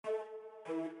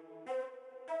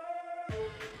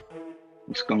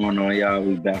What's going on, y'all?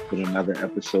 We back with another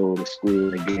episode of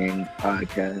School and Gang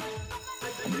podcast.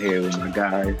 I'm here with my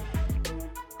guys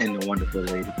and the wonderful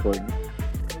lady Courtney.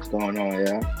 What's going on,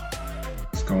 y'all?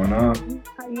 What's going on?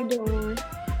 How you doing?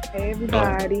 Hey, Oh,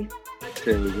 everybody.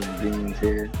 Taylor's and Beans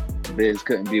here. Biz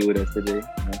couldn't be with us today.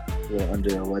 A little under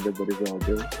the weather, but it's all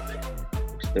good.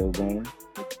 We're still going.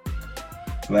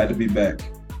 Glad to be back.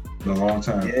 Been a long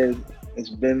time. Yeah, it's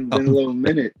been a little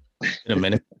minute. in a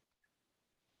minute.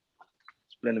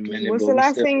 It's been a minute. What's but the we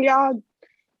last still, thing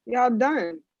y'all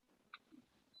done?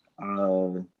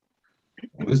 Uh,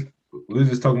 We were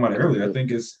just talking about it earlier. I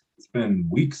think it's been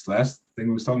weeks. Last thing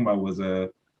we was talking about was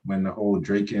when the whole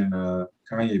Drake and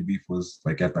Kanye beef was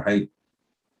like at the height.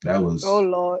 That was Oh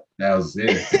Lord. it. That was a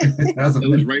it was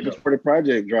minute right ago. before the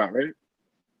project dropped, right?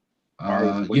 Or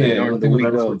was it Yeah, I during think the it was week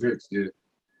right before though? Drake's. Yeah.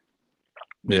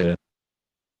 Yeah.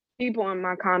 People in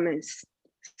my comments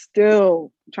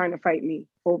still trying to fight me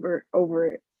over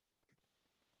it.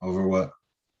 Over what?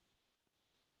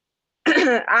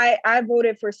 I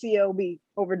voted for CLB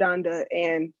over Donda,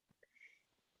 and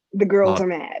the girls Oh. are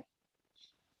mad.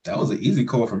 That was an easy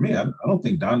call for me. I don't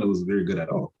think Donda was very good at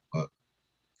all, but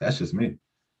that's just me.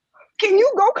 Can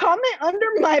you go comment under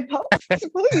my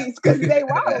post, please? Because they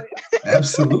wilded.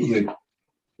 Absolutely.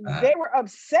 They were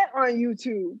upset on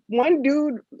YouTube. One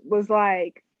dude was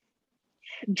like,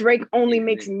 Drake only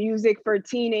makes music for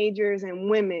teenagers and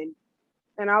women.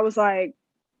 And I was like,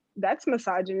 that's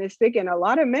misogynistic. And a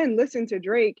lot of men listen to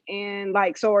Drake. And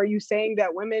like, so are you saying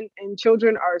that women and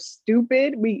children are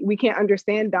stupid? We can't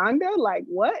understand Donda? Like,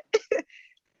 what?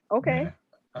 Okay.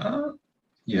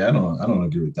 Yeah, I don't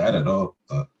agree with that at all.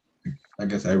 I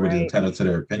guess everybody's Right. entitled to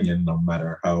their opinion, no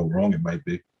matter how wrong it might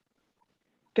be.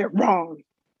 They're wrong.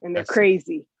 And they're That's-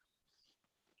 crazy.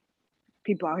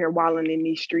 People out here wilding in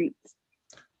these streets.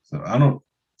 So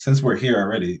since we're here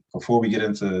already, before we get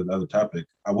into the other topic,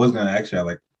 I was gonna ask you,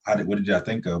 like, what did y'all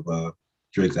think of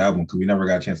Drake's album? Because we never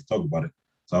got a chance to talk about it.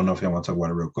 So I don't know if y'all want to talk about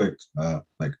it real quick.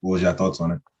 Like, what was your thoughts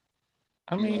on it?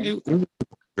 I mean, it was a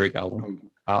Drake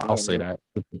album. I'll say that.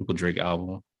 A typical Drake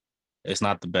album. It's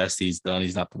not the best he's done.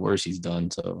 He's not the worst he's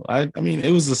done. So I mean, it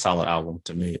was a solid album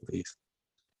to me, at least.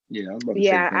 Yeah, I was about to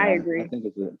Yeah, say, I agree. I think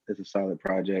it's a solid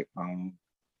project. I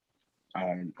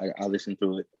listened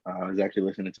to it. I was actually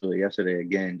listening to it yesterday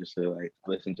again, just to like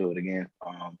listen to it again.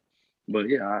 But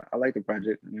yeah, I like the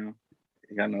project. You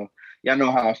know, y'all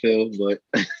know how I feel. But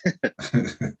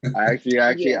I actually, Yeah.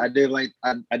 I did like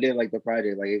the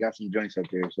project. Like it got some joints up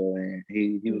there. So and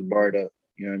he was barred up.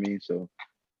 You know what I mean? So,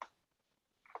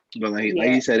 but like Yeah.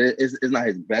 you said, it's not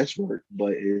his best work,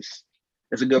 but it's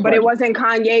a good. But it project. wasn't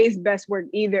Kanye's best work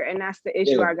either, and that's the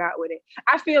issue Yeah. I got with it.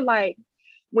 I feel like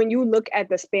when you look at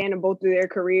the span of both of their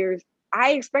careers,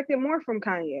 I expected more from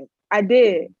Kanye. I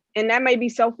did, and that may be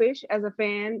selfish as a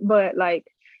fan, but like,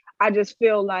 I just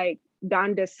feel like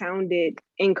Donda sounded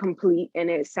incomplete, and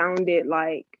it sounded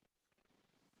like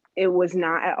it was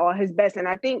not at all his best. And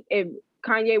I think if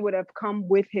Kanye would have come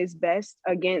with his best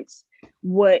against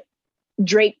what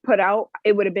Drake put out,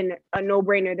 it would have been a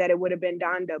no-brainer that it would have been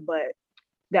Donda, but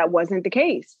that wasn't the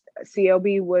case.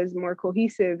 CLB was more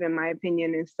cohesive in my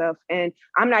opinion and stuff. And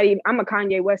I'm a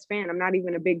Kanye West fan. I'm not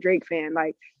even a big Drake fan.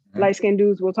 Like light-skinned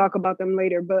dudes, we'll talk about them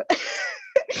later, but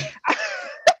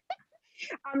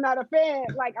I'm not a fan.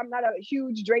 Like I'm not a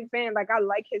huge Drake fan. Like I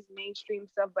like his mainstream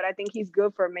stuff, but I think he's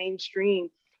good for mainstream.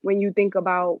 When you think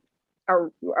about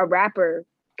a rapper,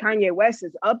 Kanye West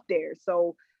is up there.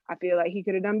 So I feel like he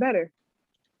could have done better.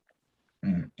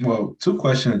 Well, two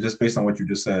questions just based on what you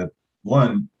just said.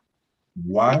 One,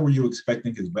 why were you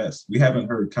expecting his best? We haven't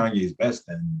heard Kanye's best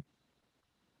in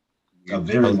a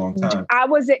very long time. I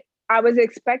was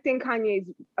expecting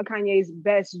Kanye's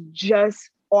best just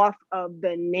off of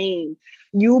the name.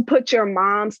 You put your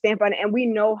mom's stamp on it, and we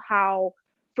know how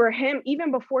for him,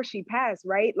 even before she passed,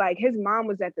 right? Like his mom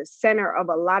was at the center of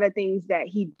a lot of things that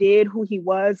he did, who he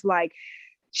was. Like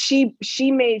she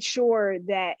made sure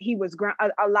that he was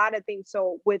a lot of things.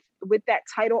 So with that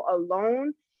title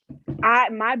alone,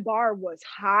 my bar was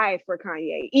high for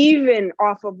Kanye, even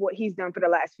off of what he's done for the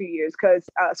last few years. Because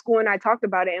School and I talked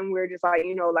about it, and we are just like,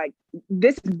 like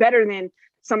this is better than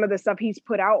some of the stuff he's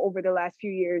put out over the last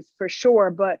few years for sure.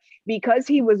 But because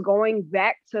he was going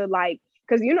back to like,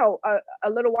 because a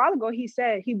little while ago he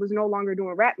said he was no longer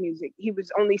doing rap music, he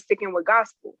was only sticking with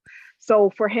gospel.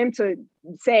 So for him to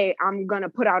say I'm gonna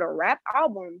put out a rap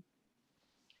album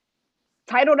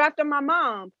titled after my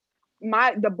mom,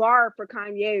 the bar for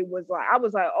Kanye was like, I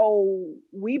was like, oh,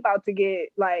 we about to get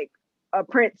like a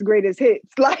Prince greatest hits.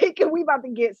 Like we about to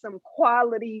get some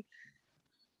quality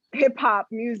hip hop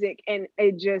music, and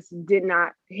it just did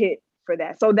not hit for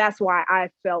that. So that's why I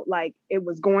felt like it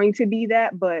was going to be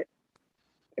that, but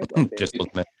it wasn't. Just was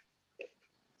meant.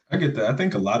 I get that. I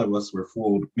think a lot of us were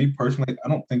fooled. Me personally, I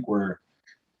don't think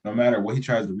no matter what he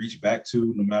tries to reach back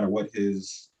to, no matter what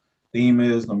his theme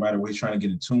is, no matter what he's trying to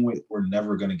get in tune with, we're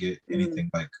never going to get anything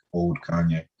like old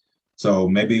Kanye. So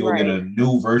maybe we'll get a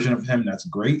new version of him that's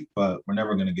great, but we're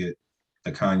never going to get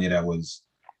the Kanye that was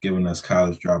giving us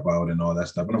College Dropout and all that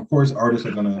stuff. And of course, artists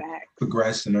are going to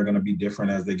progress and they're going to be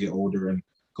different as they get older and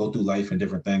go through life and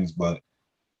different things. But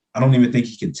I don't even think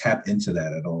he can tap into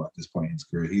that at all at this point in his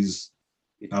career.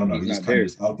 I don't know. He's kind of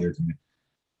just out there to me.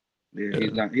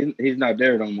 Yeah, he's not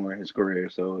there no more in his career.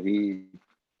 So we're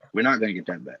not gonna get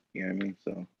that back. You know what I mean?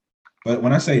 So, but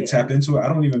when I say tap into it, I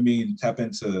don't even mean tap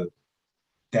into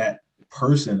that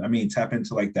person. I mean tap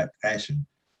into like that passion,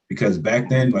 because back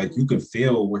then, like you could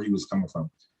feel where he was coming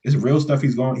from. It's real stuff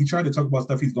he tried to talk about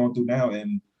stuff he's going through now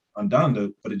in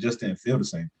Donda, but it just didn't feel the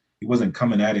same. He wasn't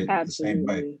coming at it the same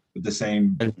way with the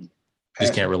same.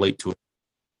 Just can't relate to it.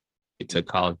 To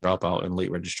College Dropout and Late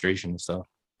Registration and stuff.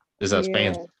 Is that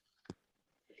fans?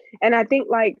 And I think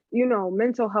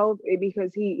mental health,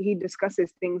 because he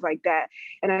discusses things like that.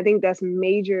 And I think that's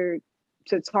major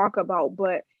to talk about.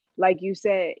 But like you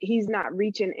said, he's not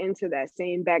reaching into that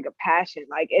same bag of passion.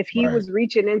 Like if he was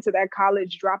reaching into that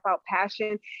College Dropout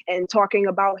passion and talking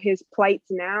about his plights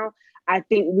now, I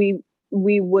think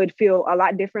we would feel a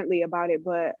lot differently about it.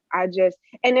 But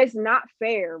and it's not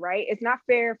fair, right? It's not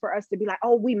fair for us to be like,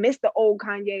 oh, we missed the old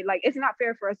Kanye. Like, it's not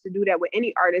fair for us to do that with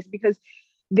any artist, because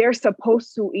they're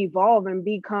supposed to evolve and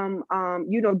become,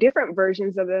 different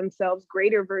versions of themselves,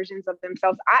 greater versions of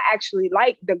themselves. I actually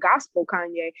like the gospel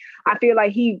Kanye. I feel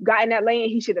like he got in that lane,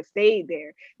 he should have stayed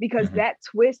there, because that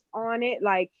twist on it,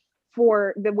 like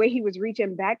for the way he was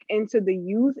reaching back into the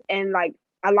youth and like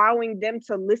allowing them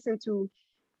to listen to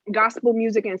gospel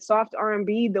music and soft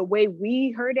R&B the way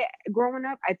we heard it growing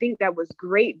up, I think that was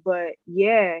great. But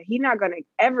yeah, he's not gonna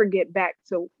ever get back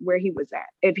to where he was at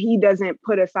if he doesn't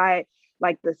put aside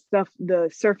like the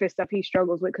surface stuff he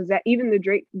struggles with. Because that even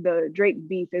the Drake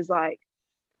beef is like,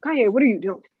 Kanye, what are you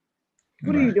doing?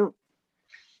 What are you doing?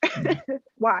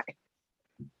 Why?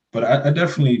 But I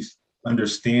definitely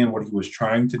understand what he was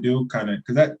trying to do, kind of,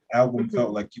 because that album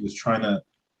felt like he was trying to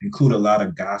include a lot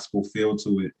of gospel feel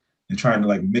to it and trying to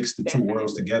like mix the two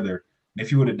worlds together. And if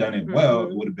he would have done it well,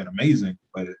 it would have been amazing.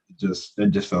 But it just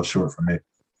fell short for me.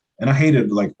 And I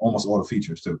hated like almost all the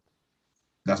features too.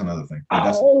 That's another thing.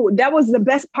 That was the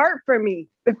best part for me.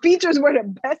 The features were the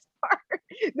best part.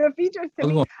 The features to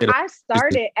me. I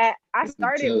started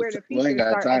where the features we ain't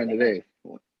got time today.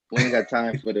 We ain't got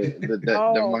time for the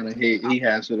amount of hate he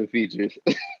has for the features.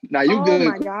 Now you good. Oh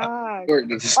my God.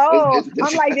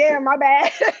 I'm like, damn, my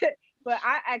bad. But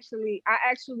I actually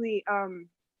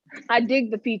I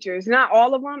dig the features, not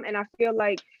all of them. And I feel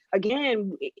like,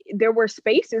 again, there were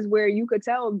spaces where you could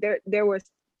tell there was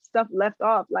stuff left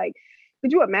off. Like,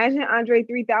 could you imagine Andre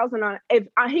 3000 on, if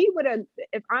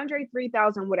Andre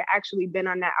 3000 would have actually been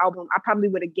on that album, I probably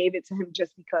would have gave it to him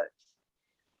just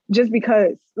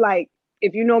because, like,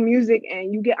 if you know music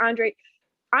and you get Andre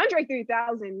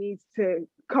 3000 needs to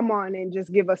come on and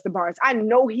just give us the bars. I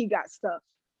know he got stuff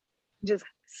just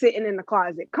sitting in the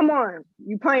closet. Come on,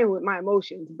 you playing with my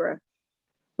emotions, bro.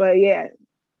 But yeah,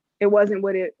 it wasn't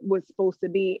what it was supposed to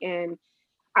be. And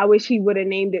I wish he would have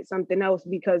named it something else,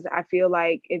 because I feel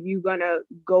like if you're gonna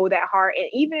go that hard, and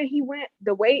even he went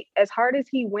the way as hard as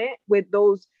he went with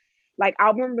those like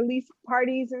album release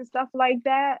parties and stuff like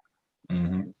that,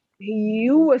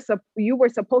 you were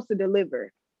supposed to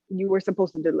deliver. You were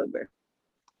supposed to deliver.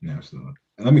 Yeah, absolutely.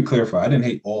 And let me clarify, I didn't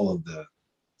hate all of the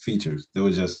features. There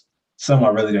was just some I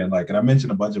really didn't like. And I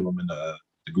mentioned a bunch of them in the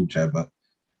group chat, but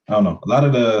I don't know. A lot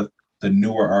of the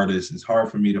newer artists, it's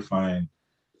hard for me to find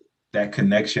that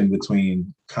connection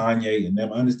between Kanye and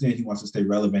them. I understand he wants to stay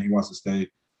relevant. He wants to stay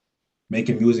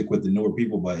making music with the newer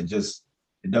people, but it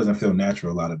doesn't feel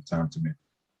natural a lot of the time to me.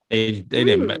 They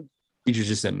didn't features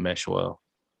just didn't mesh well.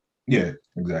 Yeah,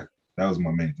 exactly. That was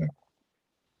my main thing.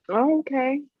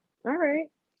 Okay. All right.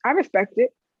 I respect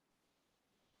it.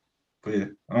 But yeah,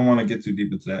 I don't want to get too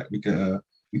deep into that.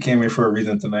 We came here for a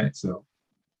reason tonight, so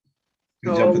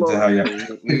we jump into how y'all.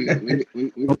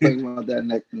 We're talking about that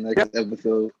next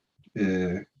episode.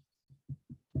 Yeah.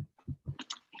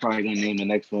 Probably gonna name the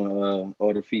next one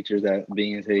all the features that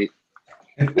Beans hate.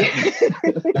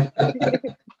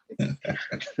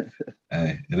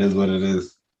 Hey, it is what it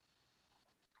is.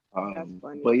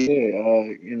 But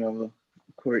yeah,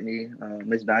 Courtney,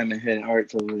 Miss Diamond Head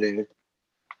Arts over there.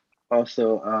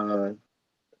 Also,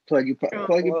 Plug your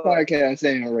podcast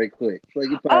in right quick. Plug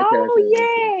your podcast. Oh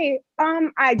yay!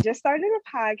 I just started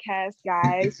a podcast,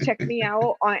 guys. Check me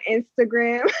out on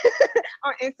Instagram.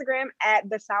 On Instagram at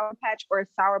the Sour Patch or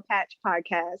Sour Patch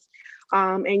Podcast.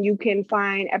 And you can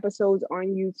find episodes on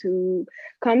YouTube.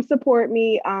 Come support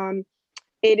me.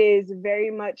 It is very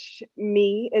much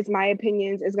me. It's my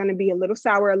opinions. It's going to be a little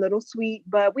sour, a little sweet,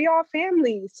 but we all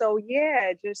family. So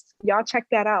yeah, just y'all check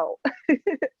that out.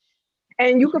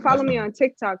 And you can follow me on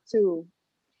TikTok too.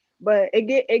 But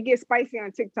it gets spicy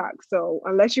on TikTok. So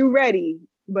unless you're ready,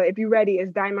 but if you're ready,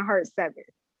 it's Diamond Heart 7.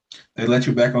 They let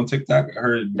you back on TikTok? I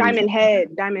heard Diamond Head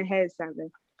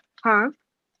 7. Huh?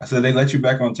 I said they let you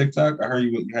back on TikTok. I heard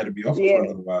you had to be off for a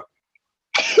little while.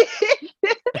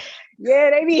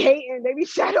 Yeah, they be hating. They be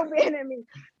shadow banning me.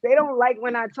 They don't like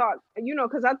when I talk,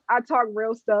 because I talk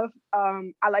real stuff.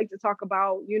 I like to talk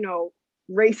about,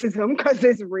 racism because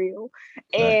it's real.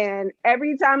 Nice. And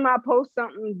every time I post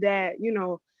something that,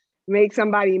 make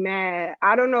somebody mad,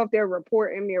 I don't know if they're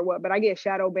reporting me or what, but I get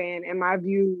shadow banned and my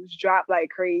views drop like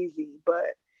crazy.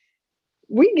 But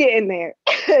we get in there.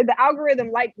 The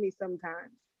algorithm likes me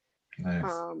sometimes. Nice.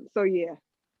 So yeah.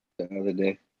 The other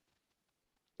day.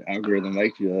 The algorithm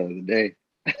liked you the other day.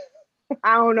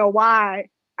 I don't know why.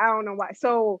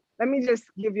 So let me just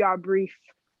give y'all a brief.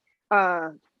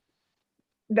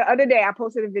 The other day I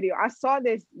posted a video. I saw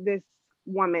this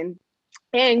woman,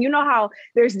 and you know how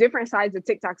there's different sides of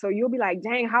TikTok. So you'll be like,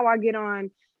 dang, how I get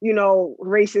on,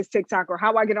 racist TikTok, or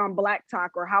how I get on Black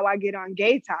Talk, or how I get on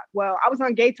Gay Talk. Well, I was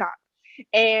on Gay Talk,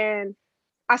 and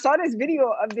I saw this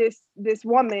video of this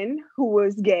woman who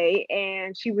was gay,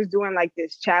 and she was doing like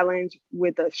this challenge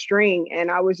with a string. And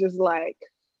I was just like,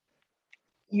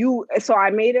 so I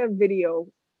made a video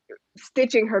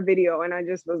stitching her video. And I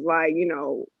just was like,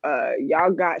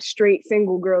 y'all got straight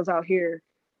single girls out here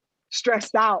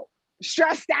stressed out.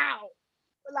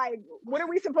 Like, what are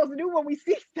we supposed to do when we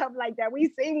see stuff like that?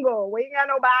 We single, we ain't got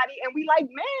nobody, and we like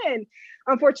men,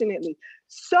 unfortunately.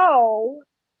 So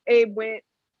it went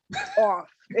off.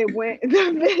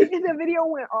 The video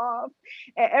went off,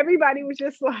 and everybody was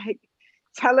just like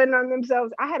telling on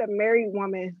themselves. I had a married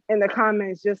woman in the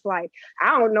comments just like,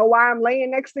 I don't know why I'm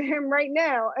laying next to him right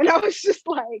now. And I was just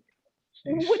like,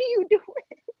 what are you doing?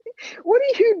 What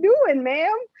are you doing,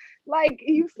 ma'am? Like,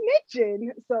 you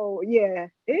snitching. So yeah,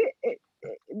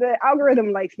 the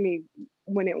algorithm likes me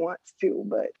when it wants to,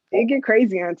 but it get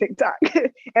crazy on TikTok.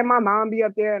 And my mom be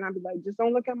up there and I'll be like, just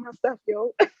don't look at my stuff,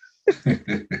 yo.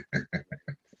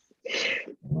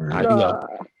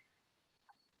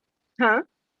 Huh?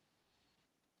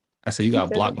 I said you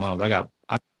got blocked moms. I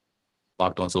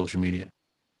blocked on social media.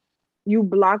 You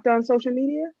blocked on social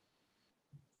media?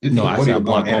 No, I said I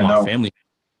blocked all my family.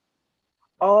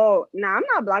 Oh, nah, I'm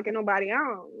not blocking nobody.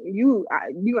 You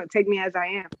gonna take me as I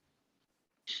am.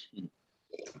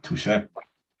 Touche.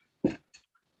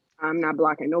 I'm not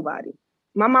blocking nobody.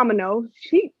 My mama knows.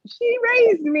 She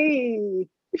raised me.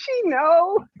 She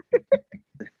know.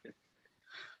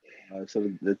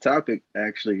 So the topic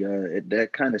actually,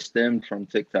 that kind of stemmed from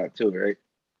TikTok too, right?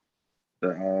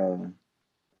 The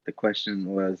question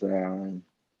was the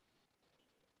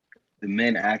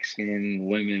men asking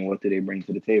women what do they bring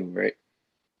to the table, right?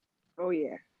 Oh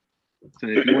yeah. So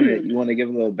if you want to give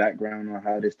a little background on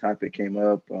how this topic came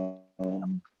up,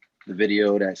 the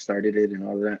video that started it and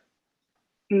all that.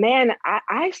 Man,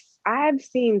 I've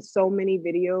seen so many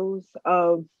videos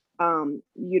of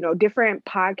different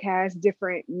podcasts,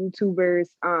 different YouTubers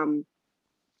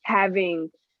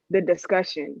having the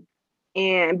discussion.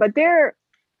 But there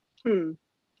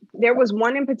was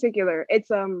one in particular.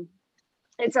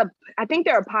 I think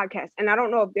they're a podcast, and I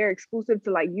don't know if they're exclusive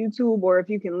to like YouTube or if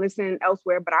you can listen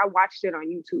elsewhere, but I watched it on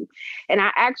YouTube. And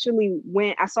I actually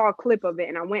I saw a clip of it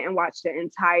and I went and watched the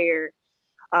entire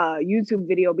YouTube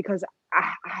video because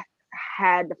I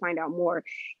had to find out more.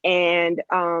 And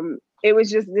it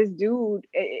was just this dude,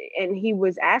 and he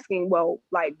was asking, well,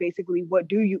 like basically, what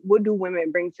do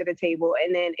women bring to the table?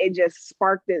 And then it just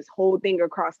sparked this whole thing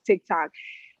across TikTok,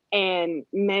 and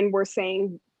men were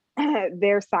saying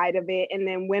their side of it, and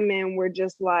then women were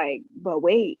just like, but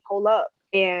wait, hold up.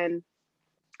 And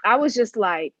I was just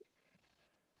like,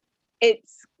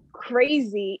 it's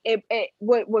crazy.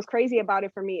 What was crazy about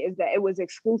it for me is that it was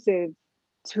exclusive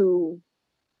to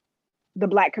the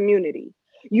Black community.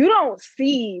 You don't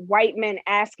see white men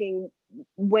asking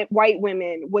white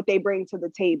women what they bring to the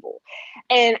table.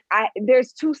 And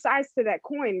there's two sides to that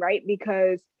coin, right?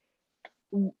 Because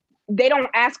they don't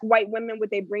ask white women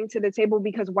what they bring to the table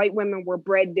because white women were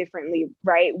bred differently,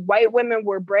 right? White women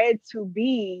were bred to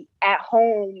be at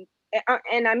home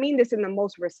and I mean this in the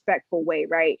most respectful way,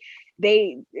 right?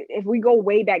 If we go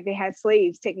way back, they had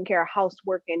slaves taking care of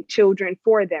housework and children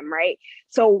for them, right?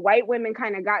 So white women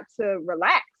kind of got to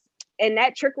relax, and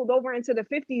that trickled over into the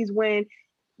 50s when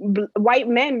white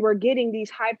men were getting these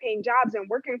high paying jobs and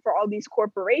working for all these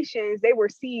corporations. They were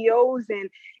CEOs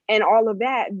and all of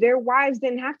that. Their wives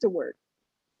didn't have to work.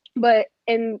 But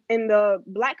in the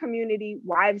Black community,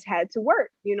 wives had to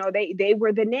work. You know, they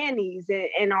were the nannies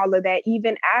and all of that,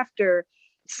 even after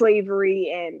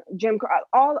slavery and Jim Crow,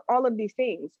 all of these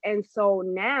things. And so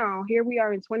now here we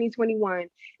are in 2021,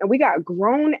 and we got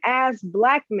grown ass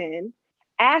Black men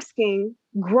asking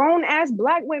grown ass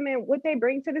Black women what they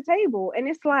bring to the table. And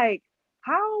it's like,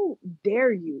 how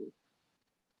dare you?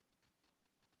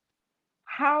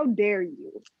 How dare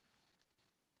you?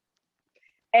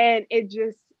 And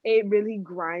it really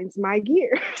grinds my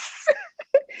gears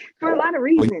for a lot of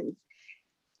reasons.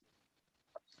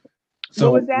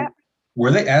 So what was that? Were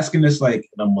they asking this like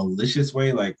in a malicious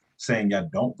way, like saying y'all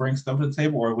don't bring stuff to the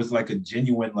table, or it was like a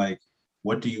genuine like,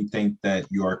 what do you think that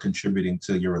you are contributing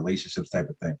to your relationships type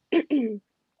of thing?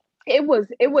 It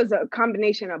was a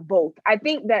combination of both. I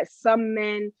think that some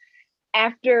men,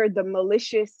 after the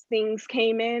malicious things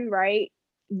came in, right,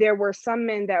 there were some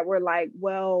men that were like,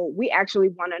 well, we actually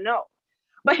want to know.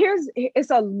 But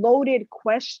it's a loaded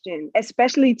question,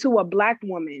 especially to a Black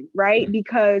woman, right?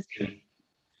 Because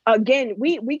again,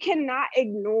 we cannot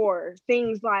ignore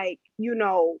things like, you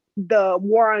know, the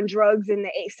war on drugs in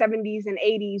the 70s and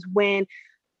 80s when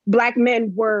Black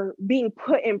men were being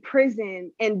put in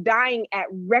prison and dying at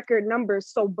record numbers.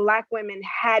 So Black women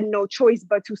had no choice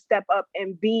but to step up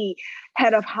and be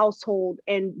head of household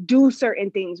and do certain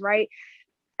things, right?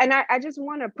 And I just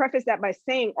want to preface that by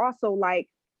saying also, like,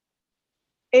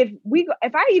 if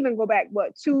I even go back,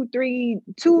 two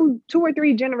or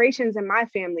three generations in my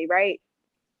family, right?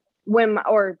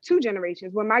 Or 2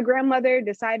 generations, when my grandmother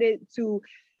decided to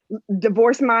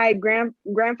divorce my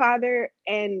grandfather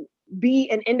and be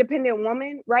an independent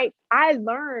woman, right? I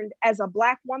learned as a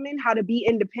Black woman how to be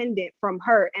independent from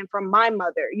her and from my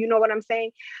mother. You know what I'm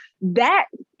saying? That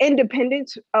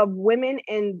independence of women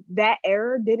in that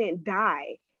era didn't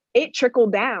die. It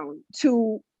trickled down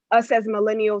to us as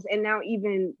millennials and now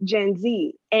even Gen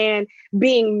Z. And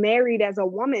being married as a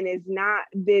woman is not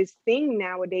this thing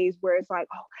nowadays where it's like,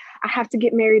 oh, I have to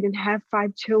get married and have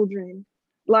 5 children.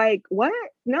 Like, what?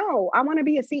 No, I want to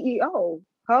be a CEO.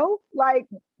 Ho? Like,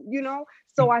 you know?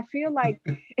 So I feel like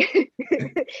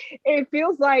it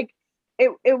feels like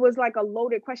it was like a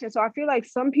loaded question. So I feel like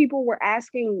some people were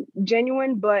asking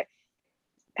genuine, but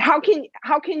how can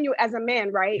you as a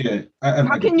man, right? Yeah,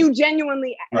 how can you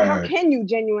genuinely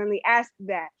ask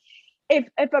that?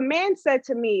 If a man said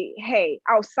to me, hey,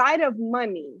 outside of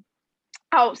money,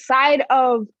 outside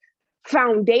of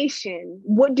foundation,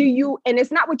 what do you, and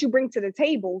it's not what you bring to the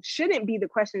table, shouldn't be the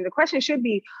question. The question should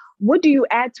be, what do you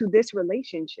add to this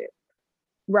relationship?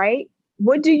 Right?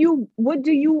 What do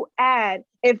you add?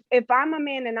 If I'm a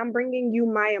man and I'm bringing you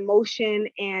my emotion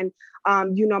and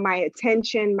you know, my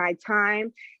attention, my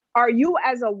time, are you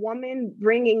as a woman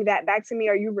bringing that back to me?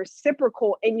 Are you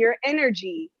reciprocal in your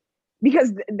energy?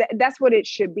 Because that's what it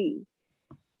should be.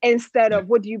 Instead of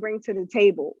what do you bring to the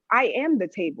table? I am the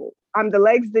table. I'm the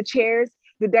legs, the chairs,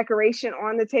 the decoration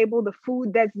on the table, the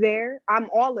food that's there. I'm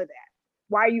all of that.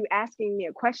 Why are you asking me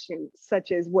a question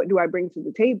such as what do I bring to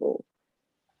the table?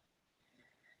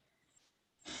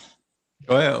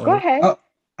 Go ahead.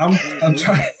 I'm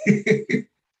trying.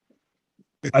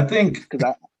 I think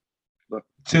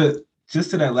to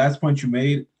that last point you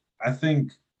made, I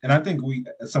think we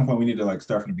at some point we need to like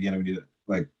start from the beginning. We need to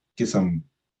like get some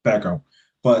background.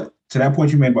 But to that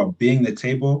point you made about being the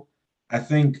table, I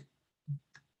think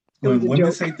when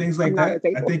women say things like that,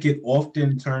 I think it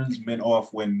often turns men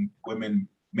off when women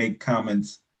make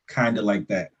comments kind of like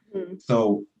that. Mm-hmm.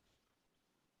 So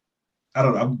I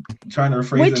don't know. I'm trying to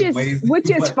rephrase it.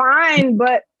 Which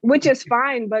is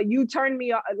fine, but you turned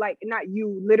me off, like not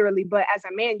you literally, but as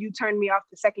a man, you turned me off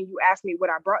the second you asked me what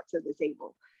I brought to the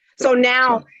table. So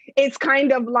now it's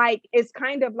kind of like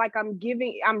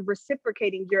I'm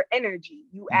reciprocating your energy.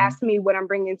 You asked me what I'm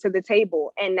bringing to the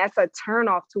table, and that's a turn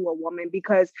off to a woman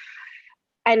because,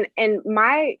 and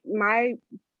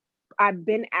I've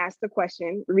been asked the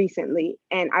question recently,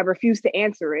 and I refuse to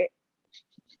answer it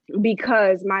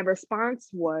because my response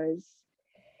was,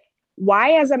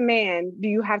 why as a man do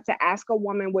you have to ask a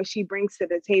woman what she brings to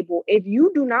the table? If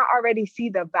you do not already see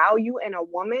the value in a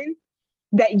woman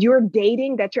that you're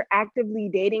dating, that you're actively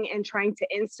dating and trying to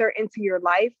insert into your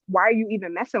life, why are you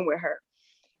even messing with her?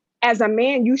 As a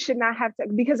man, you should not have to,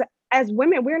 because as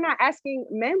women, we're not asking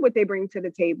men what they bring to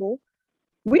the table.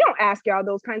 We don't ask y'all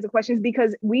those kinds of questions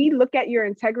because we look at your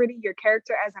integrity, your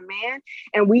character as a man,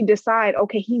 and we decide,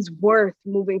 okay, he's worth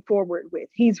moving forward with.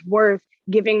 He's worth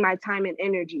giving my time and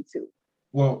energy to.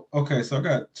 Well, okay, so I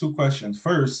got two questions.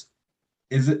 First,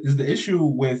 is the issue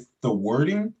with the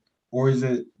wording, or is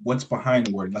it what's behind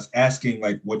the wording? That's asking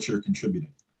like what you're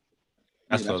contributing.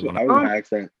 That's what I was gonna ask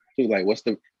that too. Like, what's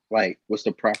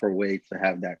the proper way to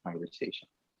have that conversation?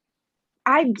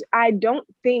 I don't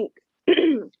think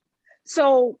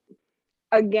so.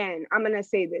 Again, I'm gonna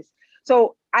say this.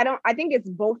 So I think it's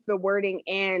both the wording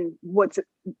and what's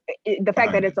the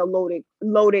fact that it's a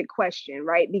loaded question,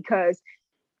 right? Because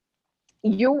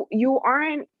you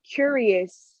aren't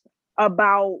curious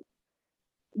about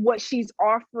what she's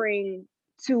offering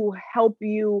to help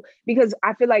you, because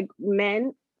I feel like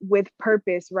men with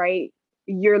purpose, right?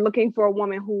 You're looking for a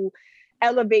woman who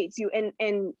elevates you,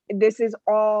 and this is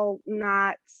all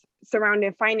not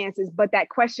surrounding finances, but that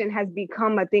question has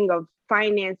become a thing of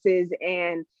finances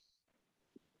and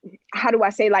how do I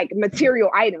say, like, material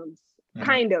items,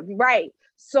 kind of, right?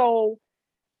 So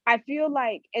I feel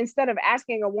like instead of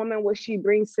asking a woman what she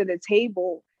brings to the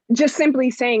table, just simply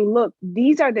saying, look,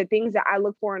 these are the things that I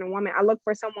look for in a woman. I look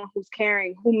for someone who's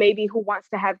caring, who wants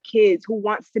to have kids, who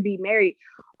wants to be married.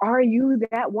 Are you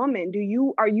that woman?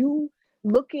 Are you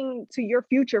looking to your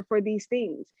future for these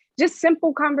things? Just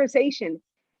simple conversation.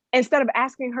 Instead of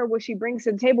asking her what she brings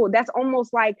to the table, that's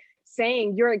almost like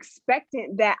saying you're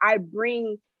expectant that I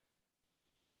bring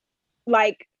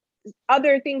like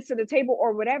other things to the table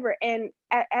or whatever. And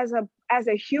as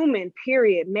a human,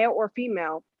 period, male or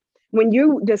female, when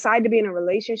you decide to be in a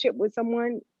relationship with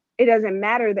someone, it doesn't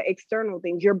matter the external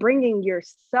things. You're bringing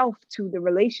yourself to the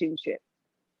relationship,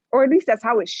 or at least that's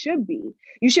how it should be.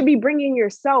 You should be bringing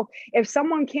yourself. If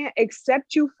someone can't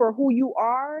accept you for who you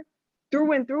are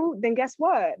through and through, then guess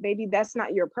what, baby? That's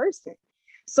not your person.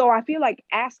 So I feel like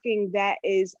asking that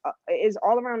is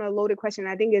all around a loaded question.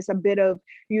 I think it's a bit of,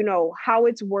 how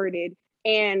it's worded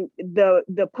and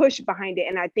the push behind it.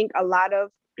 And I think a lot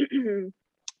of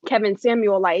Kevin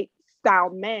Samuel like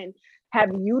style men have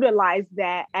utilized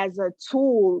that as a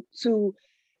tool to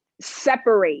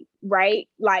separate, right?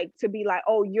 Like to be like,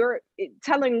 oh, you're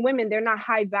telling women they're not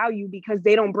high value because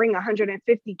they don't bring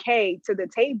 150K to the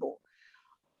table.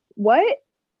 What?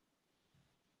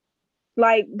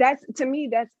 Like, that's, to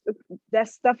me, that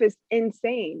stuff is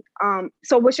insane.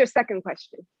 So what's your second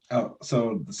question? Oh,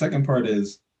 so the second part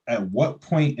is, at what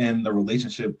point in the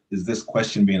relationship is this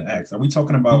question being asked? Are we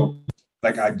talking about,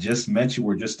 like, I just met you,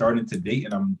 we're just starting to date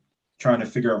and I'm trying to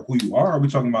figure out who you are? Or are we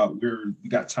talking about we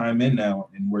got time in now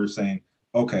and we're saying,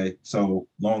 okay, so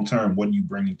long term, what are you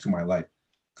bringing to my life?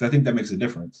 Because I think that makes a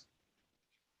difference.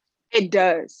 It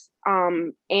does.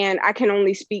 And I can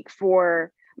only speak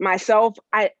for myself.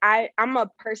 I'm a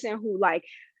person who, like,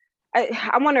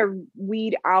 I want to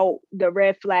weed out the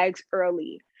red flags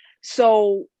early.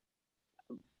 So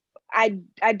I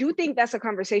do think that's a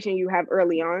conversation you have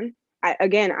early on.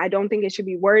 I don't think it should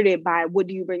be worded by what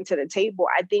do you bring to the table.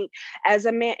 I think as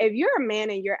a man, if you're a man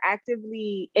and you're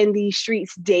actively in these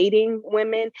streets dating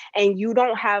women and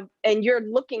you're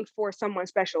looking for someone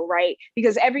special, right?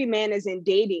 Because every man isn't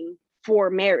dating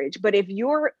for marriage. But if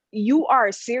you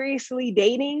are seriously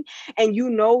dating and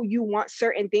you want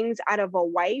certain things out of a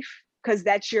wife, because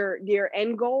that's your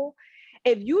end goal,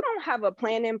 if you don't have a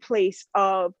plan in place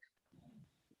of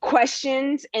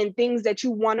questions and things that you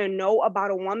want to know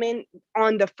about a woman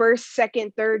on the first,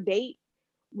 second, third date,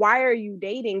 why are you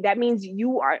dating? That means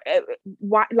you are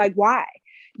why?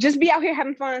 Just be out here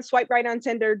having fun, swipe right on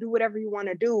Tinder, do whatever you want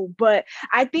to do. But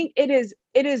I think it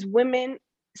is women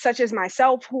such as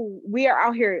myself who we are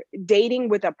out here dating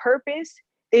with a purpose.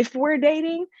 If we're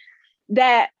dating,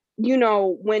 that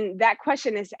when that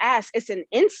question is asked, it's an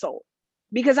insult.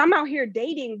 Because I'm out here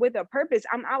dating with a purpose.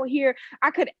 I'm out here.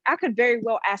 I could very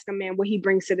well ask a man what he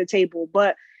brings to the table,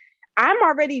 but I'm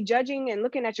already judging and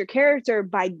looking at your character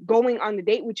by going on the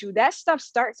date with you. That stuff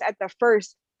starts at the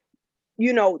first,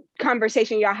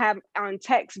 conversation y'all have on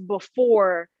text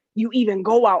before you even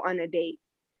go out on a date.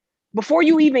 Before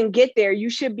you even get there, you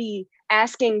should be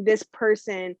asking this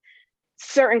person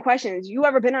certain questions. You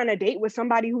ever been on a date with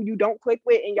somebody who you don't click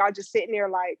with and y'all just sitting there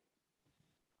like,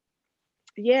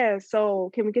 yeah, so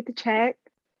can we get the check?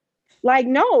 Like,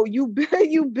 no, you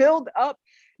build up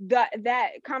that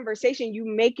conversation, you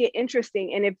make it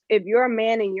interesting. And if you're a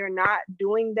man and you're not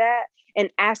doing that and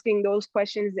asking those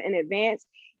questions in advance,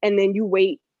 and then you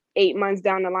wait 8 months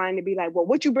down the line to be like, well,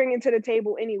 what you bringing to the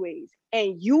table anyways?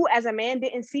 And you as a man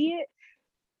didn't see it,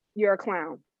 you're a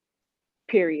clown,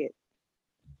 period.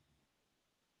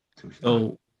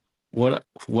 So what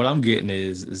I'm getting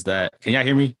is that, can y'all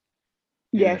hear me?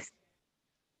 Yes.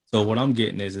 So what I'm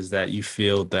getting is that you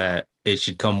feel that it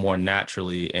should come more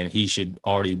naturally, and he should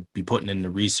already be putting in the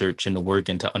research and the work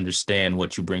and to understand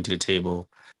what you bring to the table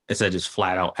instead of just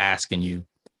flat out asking you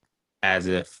as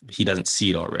if he doesn't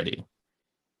see it already.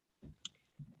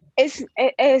 It's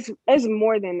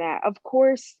more than that. Of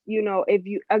course, you know, if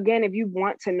you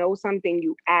want to know something,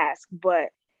 you ask. But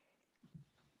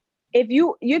if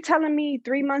you're telling me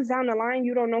 3 months down the line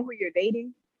you don't know who you're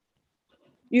dating,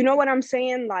 you know what I'm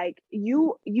saying? Like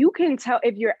you can tell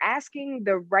if you're asking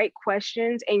the right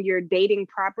questions and you're dating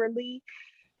properly,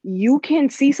 you can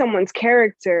see someone's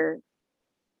character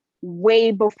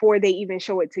way before they even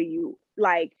show it to you.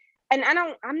 Like, and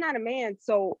I'm not a man,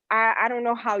 so I don't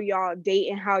know how y'all date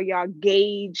and how y'all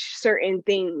gauge certain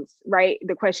things, right?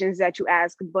 The questions that you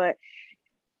ask, but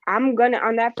on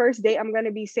that first date, I'm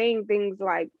gonna be saying things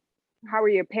like, how are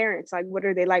your parents? Like, what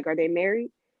are they like? Are they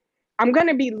married? I'm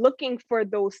gonna be looking for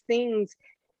those things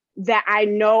that I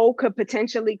know could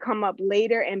potentially come up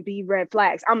later and be red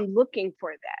flags. I'm looking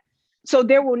for that. So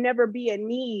there will never be a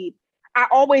need. I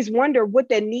always wonder what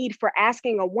the need for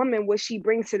asking a woman what she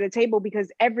brings to the table, because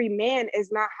every man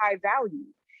is not high value.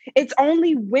 It's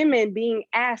only women being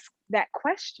asked that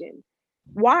question.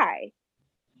 Why?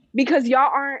 Because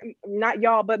not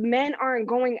y'all, but men aren't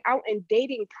going out and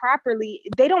dating properly.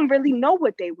 They don't really know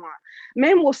what they want.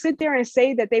 Men will sit there and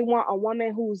say that they want a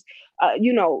woman who's,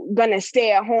 gonna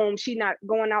stay at home. She's not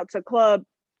going out to club.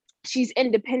 She's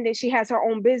independent. She has her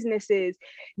own businesses.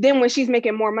 Then when she's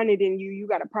making more money than you, you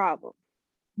got a problem.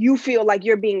 You feel like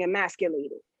you're being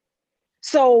emasculated.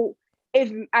 So if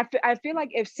I feel like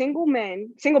if single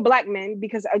Black men,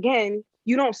 because again,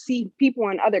 you don't see people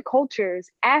in other cultures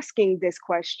asking this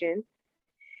question.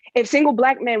 If single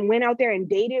Black men went out there and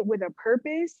dated with a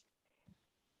purpose,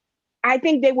 I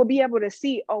think they will be able to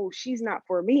see, oh, she's not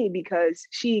for me, because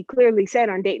she clearly said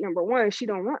on date number 1, she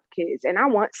don't want kids and I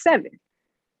want 7.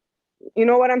 You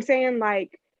know what I'm saying?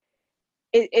 Like,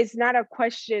 it's not a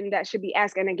question that should be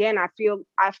asked. And again, I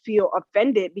feel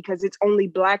offended because it's only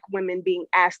Black women being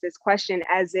asked this question,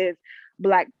 as if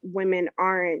Black women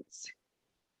aren't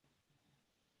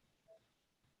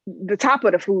the top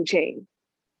of the food chain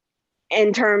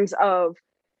in terms of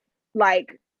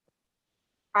like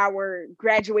our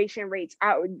graduation rates,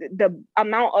 the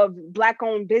amount of Black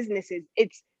owned businesses.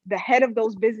 It's the head of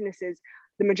those businesses.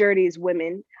 The majority is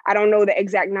women. I don't know the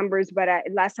exact numbers, but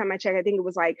last time I checked, I think it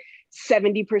was like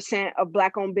 70% of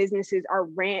Black owned businesses are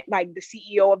like the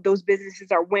CEO of those businesses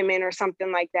are women or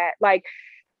something like that. Like,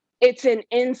 it's an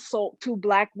insult to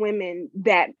Black women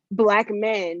that Black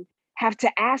men have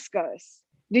to ask us.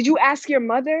 Did you ask your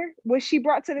mother what she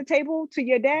brought to the table to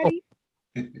your daddy?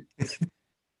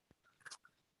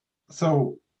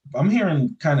 So I'm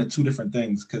hearing kind of two different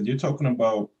things, because you're talking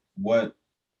about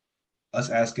us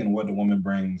asking what the woman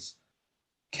brings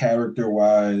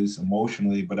character-wise,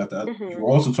 emotionally, but you're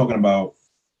also talking about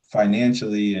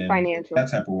financially and that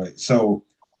type of way. So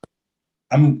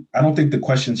I don't think the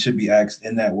question should be asked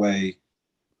in that way,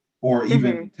 or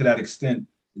even to that extent,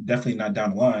 definitely not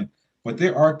down the line. But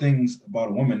there are things about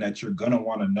a woman that you're gonna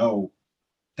want to know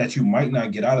that you might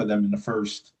not get out of them in the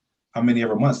first how many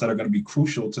ever months that are going to be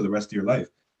crucial to the rest of your life.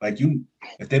 Like,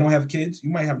 if they don't have kids, you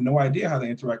might have no idea how they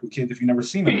interact with kids if you've never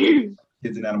seen them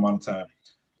kids in that amount of time.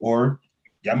 Or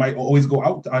y'all might always go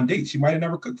out on dates. She might have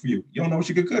never cooked for you. You don't know what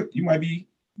she could cook. You might be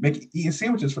eating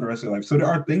sandwiches for the rest of your life. So there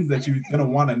are things that you're going to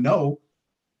want to know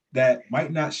that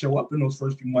might not show up in those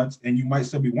first few months, and you might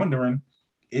still be wondering,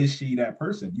 is she that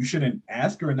person? You shouldn't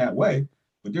ask her in that way,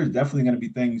 but there's definitely going to be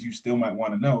things you still might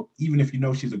want to know, even if you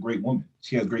know she's a great woman.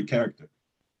 She has great character.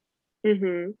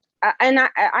 And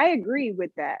I agree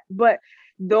with that. But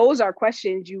those are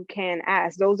questions you can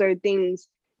ask. Those are things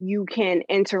you can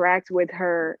interact with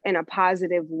her in a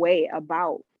positive way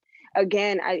about.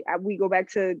 Again, we go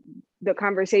back to the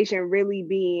conversation really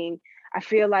being, I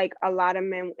feel like a lot of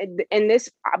men in this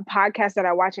podcast that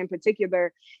I watch in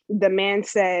particular, the man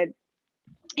said,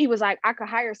 he was like, I could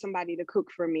hire somebody to cook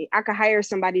for me. I could hire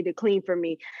somebody to clean for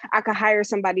me. I could hire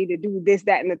somebody to do this,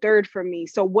 that, and the third for me.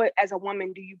 So what, as a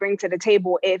woman, do you bring to the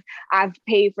table if I've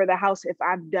paid for the house, if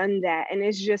I've done that? And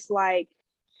it's just like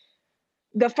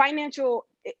the financial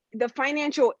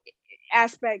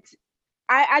aspect.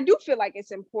 I do feel like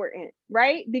it's important,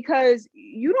 right? Because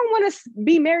you don't want to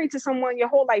be married to someone your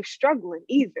whole life struggling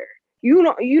either. You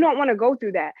don't want to go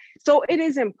through that. So it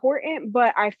is important,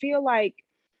 but I feel like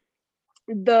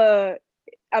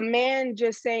a man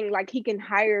just saying like he can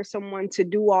hire someone to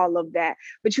do all of that,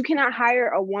 but you cannot hire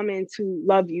a woman to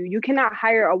love you. You cannot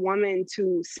hire a woman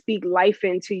to speak life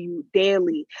into you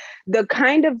daily. The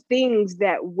kind of things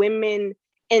that women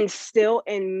instill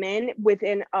in men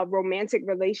within a romantic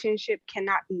relationship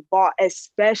cannot be bought,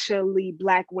 especially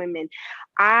Black women.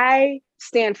 I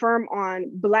stand firm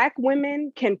on Black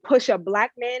women can push a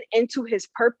Black man into his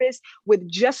purpose with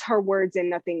just her words and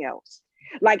nothing else.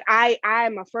 Like I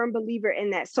am a firm believer in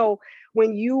that. So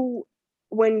when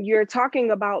you're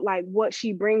talking about like what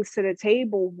she brings to the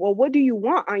table, well, what do you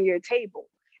want on your table?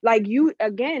 Like you,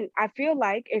 again, I feel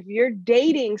like if you're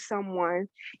dating someone,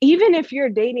 even if you're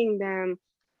dating them,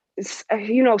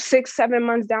 6-7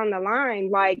 months down the line,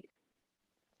 like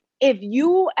if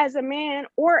you as a man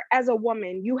or as a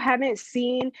woman, you haven't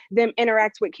seen them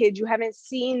interact with kids, you haven't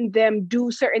seen them do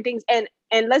certain things. And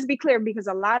let's be clear, because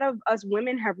a lot of us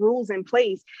women have rules in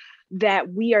place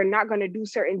that we are not going to do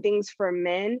certain things for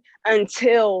men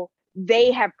until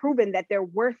they have proven that they're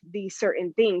worth these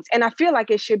certain things. And I feel like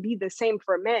it should be the same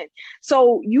for men.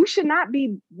 So you should not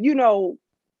be,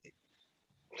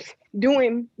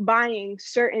 buying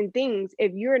certain things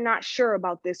if you're not sure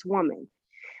about this woman.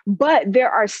 But there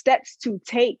are steps to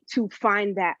take to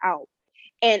find that out.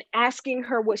 And asking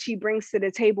her what she brings to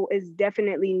the table is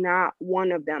definitely not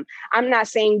one of them. I'm not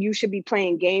saying you should be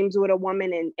playing games with a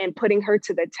woman and putting her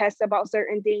to the test about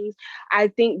certain things. I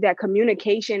think that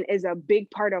communication is a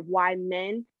big part of why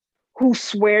men who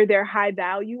swear they're high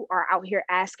value are out here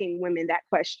asking women that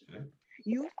question.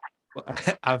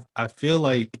 I feel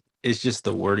like it's just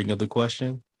the wording of the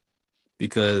question,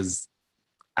 because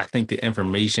I think the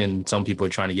information some people are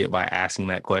trying to get by asking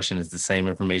that question is the same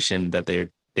information that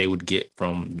they would get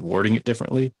from wording it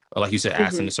differently, or like you said,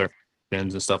 asking the certain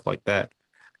questions and stuff like that.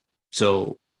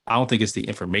 So I don't think it's the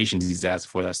information he's asking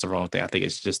for that's the wrong thing. I think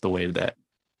it's just the way that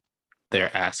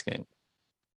they're asking.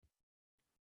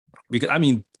 Because I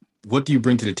mean, what do you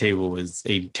bring to the table is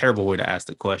a terrible way to ask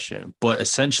the question, but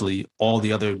essentially all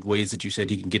the other ways that you said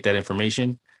he can get that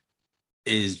information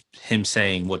is him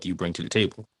saying, what do you bring to the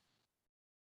table?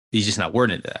 He's just not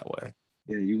wording it that way.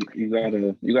 Yeah, you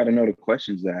gotta know the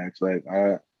questions to ask. Like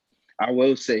I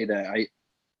will say that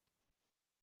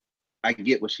I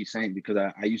get what she's saying, because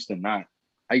I used to not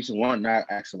ask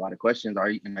a lot of questions,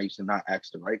 and I used to not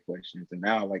ask the right questions. And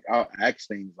now like I'll ask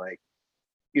things like,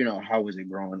 how was it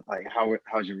growing? Like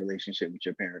how's your relationship with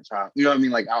your parents? How, what I mean?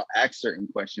 Like I'll ask certain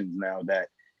questions now that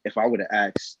if I would have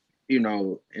asked, in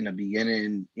the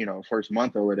beginning, first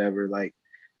month or whatever, like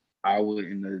I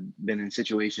wouldn't have been in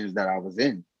situations that I was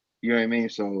in. You know what I mean?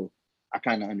 So I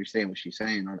kind of understand what she's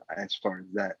saying as far as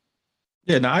that.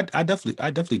 Yeah, no, I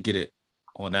definitely get it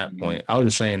on that point. I was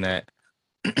just saying that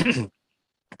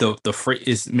the phrase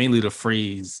is mainly the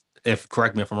phrase. If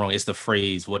correct me if I'm wrong, it's the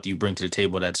phrase, what do you bring to the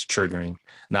table, that's triggering,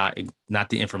 not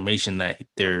the information that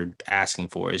they're asking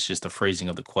for. It's just the phrasing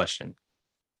of the question.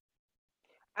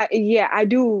 I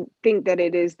do think that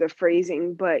it is the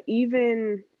phrasing, but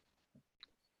even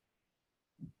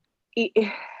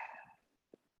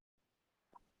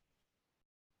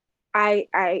I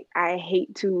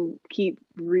hate to keep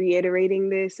reiterating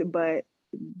this, but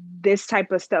this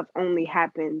type of stuff only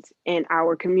happens in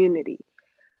our community.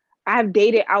 I've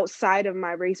dated outside of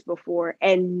my race before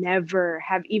and never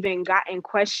have even gotten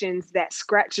questions that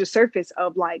scratch the surface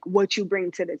of like what you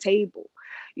bring to the table.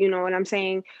 You know what I'm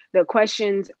saying? The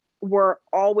questions were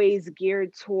always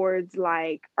geared towards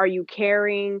like, are you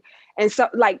caring? And so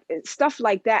like stuff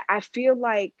like that. I feel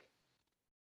like,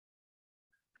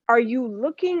 are you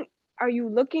looking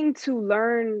to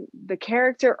learn the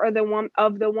character or the one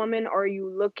of the woman, or are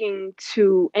you looking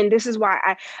to, and this is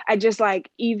why I just like,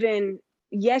 even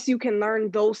yes, you can learn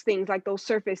those things, like those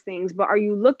surface things, but are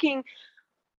you looking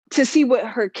to see what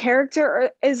her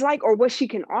character is like or what she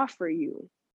can offer you?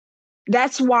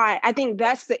 That's why I think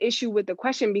that's the issue with the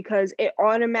question, because it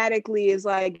automatically is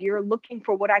like you're looking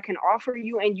for what I can offer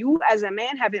you, and you as a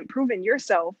man haven't proven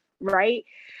yourself, right?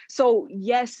 So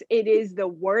yes, it is the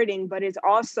wording, but it's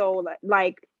also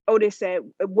like Otis said,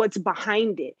 what's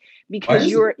behind it, because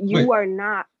you are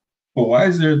not. But why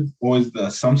is there always the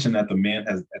assumption that the man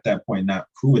has at that point not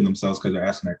proven themselves because they're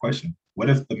asking that question? What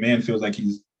if the man feels like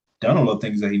he's done all the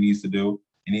things that he needs to do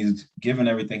and he's given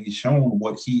everything, he's shown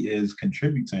what he is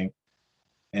contributing,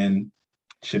 and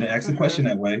shouldn't ask the question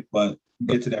that way, but you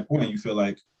get to that point, you feel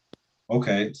like,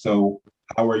 okay, so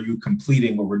how are you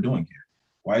completing what we're doing here?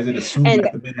 Why is it assumed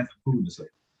that the man has to prove himself?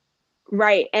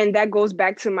 Right. And that goes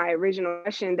back to my original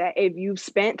question, that if you've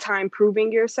spent time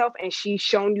proving yourself and she's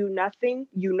shown you nothing,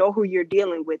 you know who you're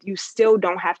dealing with. You still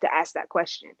don't have to ask that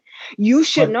question. You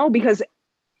should know, because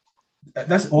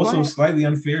that's also slightly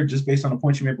unfair just based on the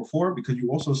point you made before, because you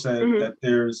also said that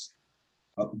there's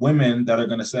women that are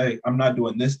going to say, I'm not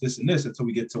doing this, this, and this until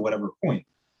we get to whatever point.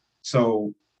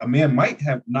 So a man might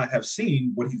not have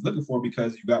seen what he's looking for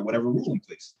because you got whatever rule in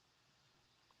place.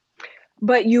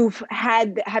 But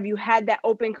have you had that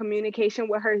open communication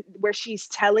with her where she's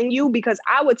telling you? Because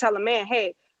I would tell a man,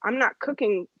 hey, I'm not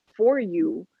cooking for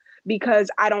you because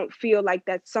I don't feel like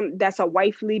that's a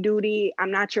wifely duty. I'm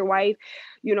not your wife.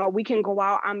 You know, we can go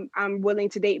out. I'm willing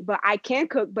to date, but I can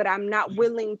cook, but I'm not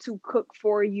willing to cook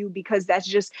for you because that's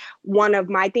just one of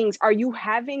my things. Are you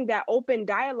having that open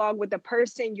dialogue with the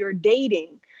person you're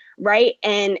dating, right?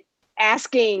 And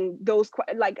asking those,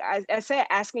 like I said,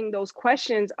 asking those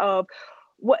questions of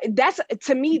what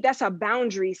to me, that's a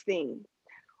boundaries thing.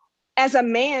 As a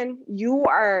man,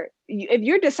 if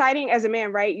you're deciding as a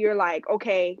man, right, you're like,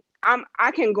 okay, I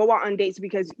can go out on dates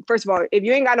because first of all, if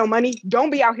you ain't got no money,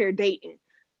 don't be out here dating.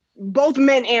 Both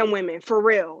men and women, for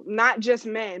real, not just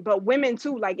men, but women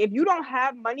too. Like if you don't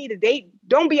have money to date,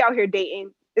 don't be out here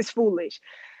dating. It's foolish.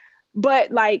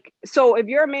 But like, so if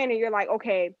you're a man and you're like,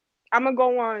 okay, I'm gonna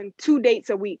go on 2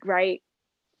 dates a week, right?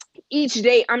 Each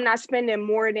date, I'm not spending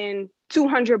more than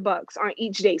 $200 on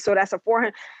each date. So that's a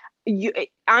 400.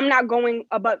 I'm not going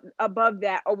above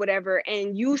that or whatever.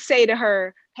 And you say to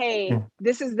her, hey,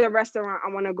 this is the restaurant I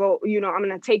want to go, you know, I'm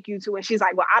going to take you to. And she's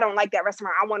like, well, I don't like that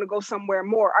restaurant. I want to go somewhere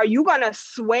more. Are you going to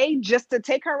sway just to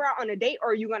take her out on a date?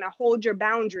 Or are you going to hold your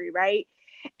boundary, right?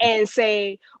 And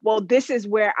say, well, this is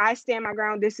where I stand my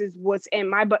ground. This is what's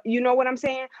in my, but you know what I'm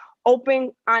saying?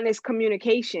 Open, honest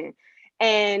communication.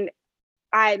 And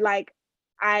I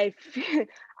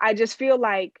just feel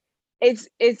like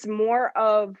it's more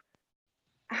of,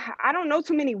 I don't know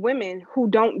too many women who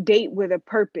don't date with a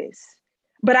purpose,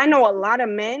 but I know a lot of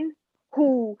men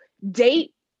who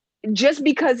date just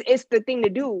because it's the thing to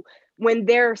do. When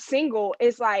they're single,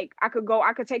 it's like, I could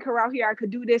take her out here, I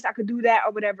could do this, I could do that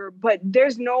or whatever, but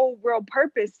there's no real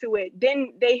purpose to it.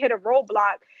 Then they hit a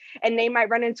roadblock and they might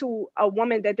run into a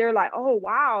woman that they're like, oh,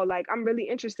 wow, like I'm really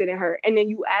interested in her. And then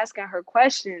you asking her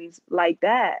questions like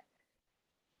that,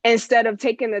 instead of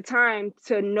taking the time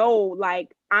to know,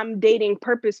 like, I'm dating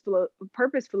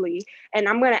purposefully, and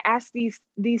I'm going to ask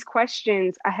these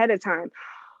questions ahead of time.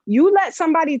 You let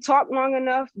somebody talk long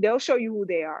enough, they'll show you who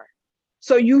they are.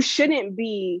 So you shouldn't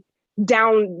be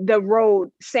down the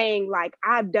road saying like,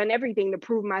 I've done everything to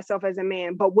prove myself as a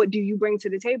man, but what do you bring to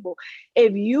the table?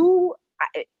 If you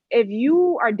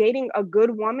are dating a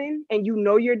good woman and you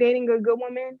know you're dating a good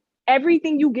woman,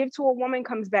 everything you give to a woman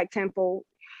comes back tenfold.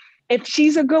 If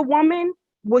she's a good woman,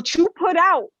 what you put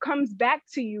out comes back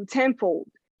to you tenfold.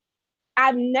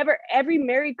 Every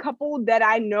married couple that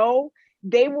I know,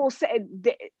 they will say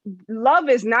love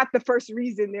is not the first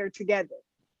reason they're together.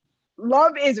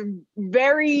 Love is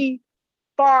very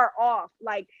far off.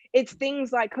 Like, it's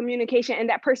things like communication and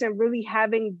that person really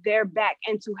having their back.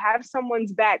 And to have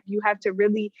someone's back, you have to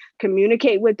really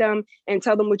communicate with them and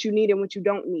tell them what you need and what you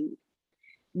don't need.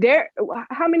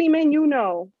 How many men you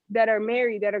know that are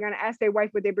married that are going to ask their wife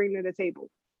what they bring to the table?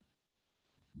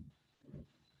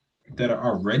 That are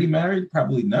already married?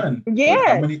 Probably none.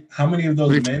 Yeah. How many of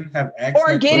those men have asked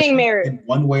or getting married in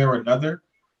one way or another?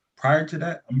 Prior to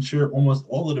that, I'm sure almost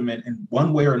all of the men in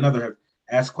one way or another have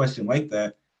asked questions like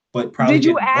that, but probably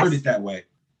didn't word it that way.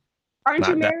 Aren't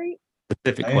you married?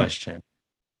 Specific question.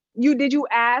 Did you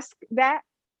ask that?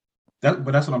 But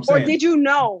that's what I'm saying. Or did you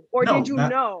know?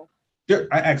 Know?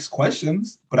 I asked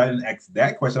questions, but I didn't ask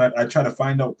that question. I try to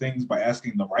find out things by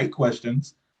asking the right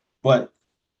questions, but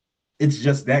it's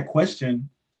just that question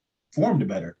formed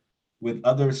better with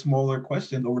other smaller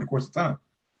questions over the course of time.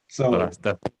 So,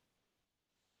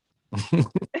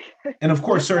 and of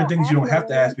course, certain things you don't have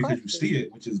to ask because you see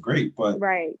it, which is great. But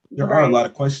there are a lot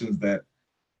of questions that,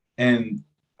 and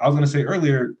I was going to say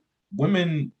earlier,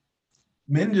 men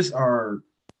just aren't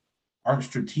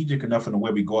strategic enough in the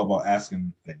way we go about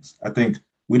asking things. I think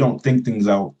we don't think things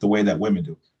out the way that women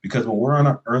do, because when we're on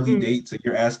an early date, and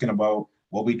you're asking about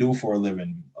what we do for a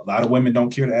living, a lot of women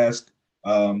don't care to ask,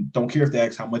 don't care if they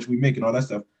ask how much we make and all that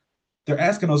stuff. They're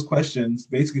asking those questions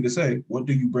basically to say, what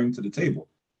do you bring to the table?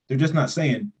 They're just not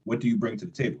saying, what do you bring to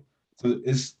the table? So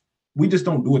we just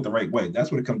don't do it the right way. That's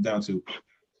what it comes down to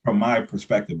from my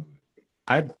perspective.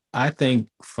 I think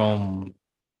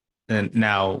and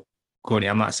now, Courtney,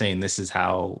 I'm not saying this is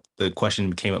how the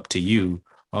question came up to you.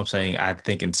 I'm saying I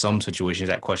think in some situations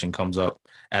that question comes up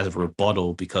as a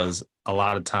rebuttal, because a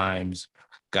lot of times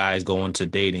guys go into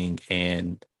dating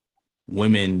and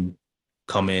women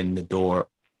come in the door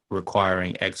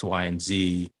requiring X, Y, and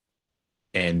Z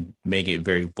and make it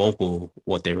very vocal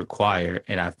what they require.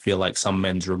 And I feel like some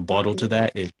men's rebuttal to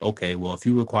that is, okay, well, if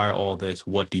you require all this,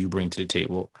 what do you bring to the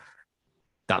table?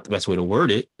 Not the best way to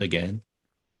word it again,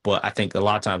 but I think a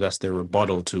lot of times that's their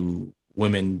rebuttal to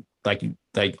women. Like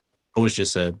Otis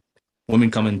just said, women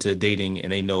come into dating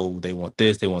and they know they want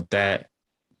this, they want that.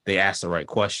 they ask the right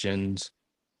questions,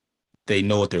 they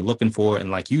know what they're looking for.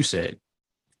 And like you said,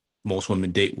 most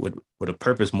women date with a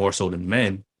purpose more so than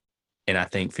men. And I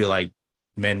feel like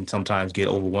men sometimes get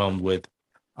overwhelmed with,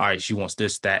 all right, she wants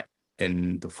this, that,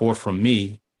 and the fourth from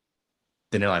me.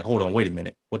 Then they're like, hold on, wait a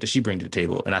minute. What does she bring to the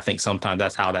table? And I think sometimes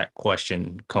that's how that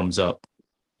question comes up.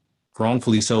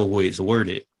 Wrongfully so, the way it's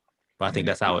worded. But I think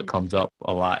that's how it comes up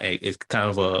a lot. It's kind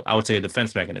of I would say, a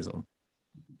defense mechanism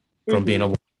from being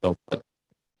able to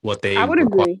what they I would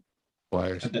agree.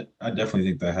 I definitely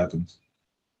think that happens.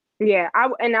 Yeah,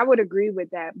 I would agree with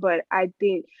that. But I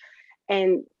think,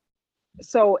 and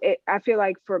so I feel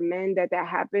like for men that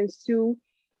happens to,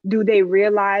 do they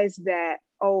realize that,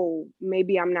 oh,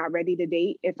 maybe I'm not ready to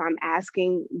date if I'm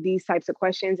asking these types of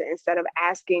questions instead of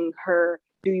asking her,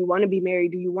 do you want to be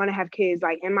married? Do you want to have kids?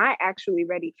 Like, am I actually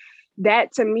ready?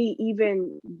 That, to me,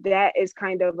 even that is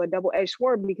kind of a double-edged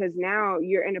sword, because now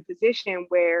you're in a position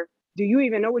where, do you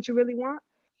even know what you really want?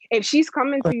 If she's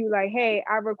coming to you like, hey,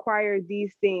 I require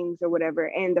these things or whatever,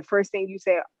 and the first thing you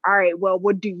say, all right, well,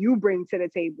 what do you bring to the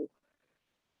table?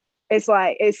 It's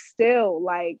like, it's still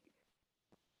like,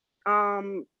 I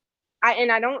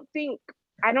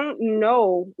don't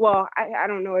know. Well, I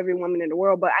don't know every woman in the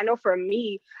world, but I know for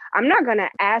me, I'm not going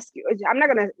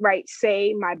to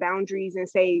say my boundaries and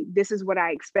say, this is what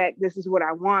I expect, this is what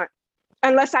I want,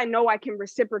 unless I know I can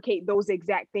reciprocate those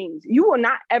exact things. You will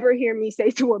not ever hear me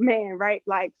say to a man, right?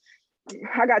 Like,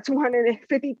 I got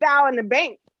 $250,000 in the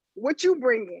bank. What you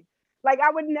bringing? Like,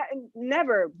 I would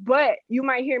never, but you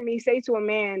might hear me say to a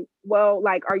man, well,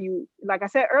 like, are you, like I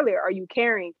said earlier, are you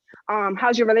caring?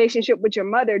 How's your relationship with your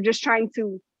mother? Just trying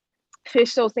to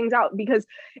fish those things out, because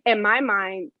in my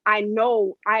mind, I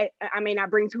know I may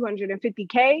not bring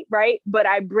 250K, right? But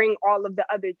I bring all of the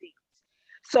other things.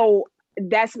 So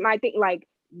that's my thing. Like,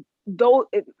 though,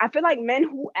 I feel like men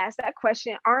who ask that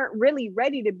question aren't really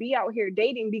ready to be out here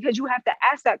dating, because you have to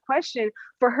ask that question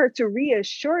for her to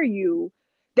reassure you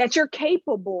that you're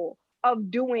capable of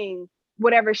doing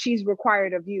whatever she's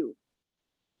required of you.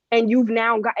 And you've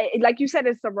now got, like you said,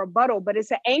 it's a rebuttal, but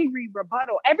it's an angry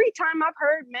rebuttal. Every time I've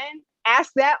heard men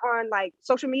ask that on like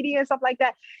social media and stuff like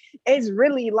that, it's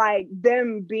really like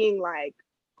them being like,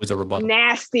 was a rebuttal.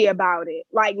 Nasty about it.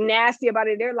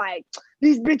 They're like,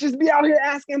 these bitches be out here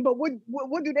asking, but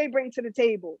what do they bring to the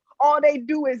table? All they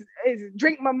do is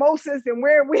drink mimosas and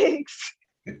wear wigs.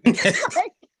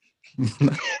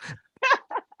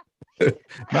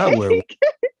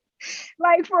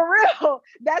 Like, for real,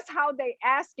 that's how they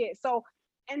ask it. So,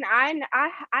 and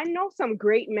I know some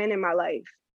great men in my life,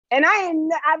 and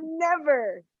I've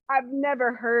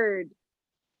never heard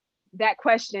that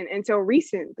question until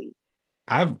recently.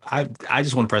 I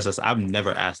just want to press this. I've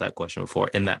never asked that question before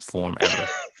in that form ever.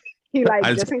 He like,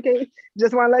 just in case,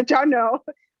 just want to let y'all know,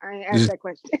 I ain't asked that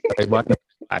question.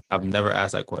 I've never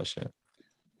asked that question.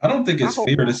 I don't think it's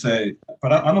fair to say,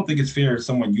 but I don't think it's fair if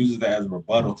someone uses that as a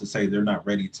rebuttal to say they're not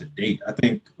ready to date. I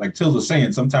think, like Tills was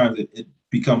saying, sometimes it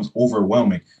becomes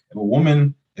overwhelming. If a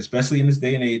woman, especially in this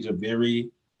day and age, a very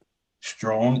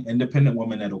strong, independent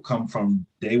woman that'll come from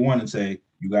day one and say,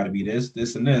 you got to be this,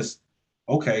 this, and this.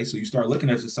 Okay, so you start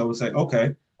looking at yourself and say,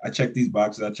 okay, I check these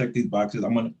boxes.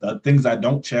 The things I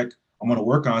don't check, I'm going to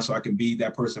work on so I can be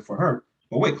that person for her.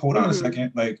 But wait, hold on a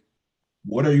second. Like,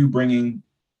 what are you bringing?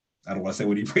 I don't want to say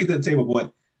what you bring to the table,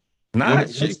 but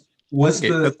what's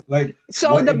the, like?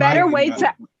 So the better way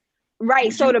to,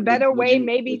 right. So the better way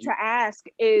maybe to ask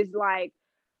is like,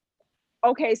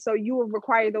 okay, so you will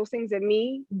require those things of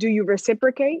me. Do you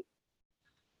reciprocate?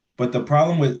 But the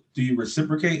problem with do you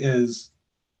reciprocate is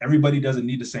everybody doesn't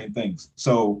need the same things.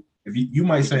 So if you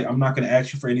might say, I'm not going to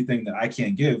ask you for anything that I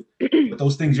can't give, but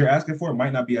those things you're asking for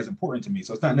might not be as important to me.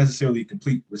 So it's not necessarily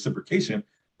complete reciprocation,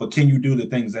 but can you do the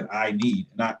things that I need?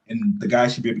 And the guy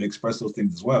should be able to express those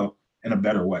things as well in a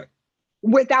better way.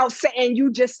 Without saying,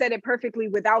 you just said it perfectly,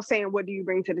 without saying, what do you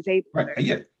bring to the table? Right.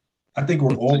 Yeah. I think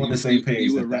we're all on the same page.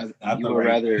 You would rather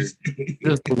Is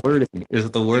the wording?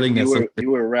 Is the wording?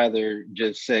 You would rather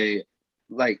just say,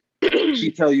 like,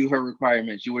 she tell you her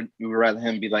requirements. You would rather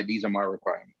him be like, these are my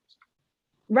requirements.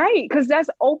 Right, because that's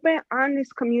open,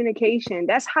 honest communication.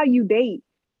 That's how you date.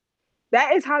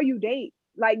 That is how you date.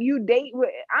 Like, you date with.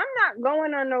 I'm not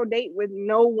going on no date with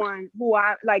no one who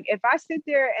I like. If I sit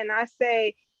there and I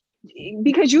say,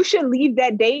 because you should leave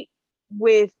that date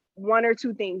with one or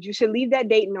two things. You should leave that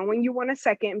date knowing you want a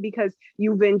second because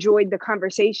you've enjoyed the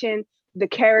conversation, the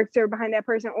character behind that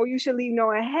person, or you should leave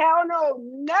knowing, hell no,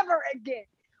 never again.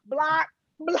 Block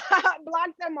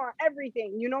them on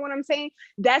everything. You know what I'm saying?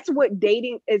 That's what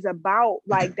dating is about.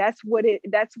 Like, that's what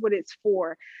it's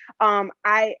for.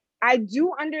 I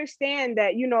do understand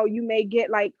that, you know, you may get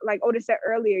like Otis said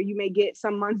earlier, you may get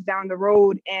some months down the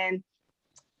road and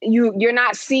you're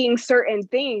not seeing certain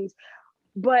things,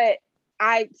 but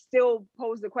I still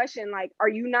pose the question, like, are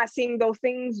you not seeing those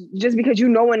things just because you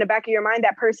know in the back of your mind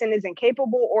that person isn't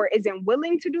capable or isn't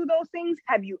willing to do those things?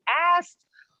 Have you asked?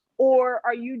 Or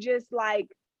are you just like,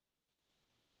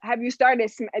 have you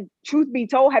started, truth be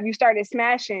told, have you started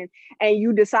smashing and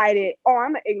you decided, oh, I'm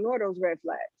gonna ignore those red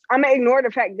flags. I'm gonna ignore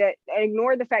the fact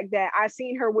that I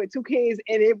seen her with 2 kids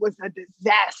and it was a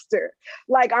disaster.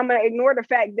 Like, I'm gonna ignore the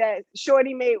fact that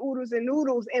Shorty made oodles and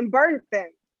noodles and burnt them.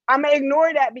 I'm gonna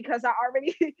ignore that because I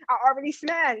already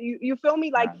smashed. You feel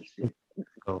me? Like,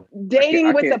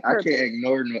 dating with a purpose.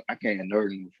 I can't ignore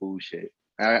no food shit.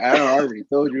 I already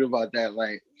told you about that.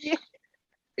 Like, yeah.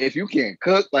 If you can't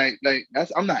cook, like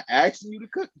that's, I'm not asking you to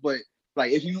cook, but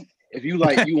like if you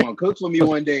like you want to cook for me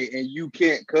one day and you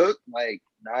can't cook, like,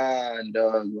 nah,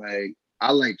 dog. Like,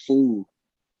 I like food.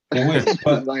 Well, wait,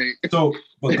 but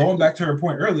but going back to her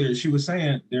point earlier, she was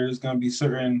saying there's gonna be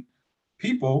certain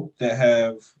people that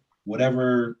have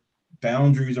whatever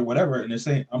boundaries or whatever, and they're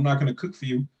saying, I'm not gonna cook for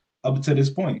you up to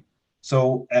this point.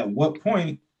 So at what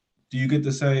point do you get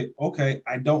to say, okay,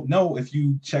 I don't know if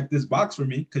you check this box for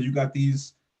me because you got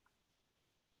these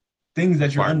things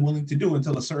that you're unwilling to do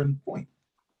until a certain point?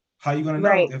 How are you going to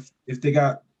know if they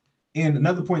got? And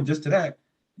another point just to that,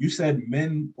 you said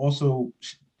men also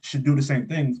should do the same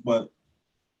things, but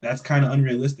that's kind of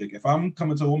unrealistic. If I'm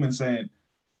coming to a woman saying,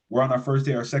 we're on our first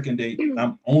day or second date, and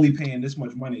I'm only paying this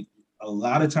much money, a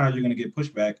lot of times you're going to get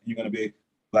pushback and you're going to be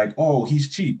like, oh,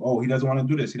 he's cheap. Oh, he doesn't want to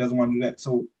do this. He doesn't want to do that.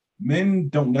 So men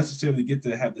don't necessarily get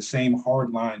to have the same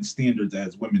hard line standards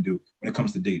as women do when it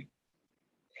comes to dating.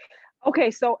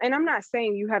 Okay, so, and I'm not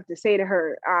saying you have to say to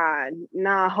her,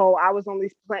 nah, ho, I was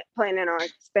only planning on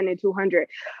spending 200.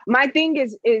 My thing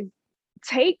is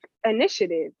take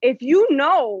initiative. If you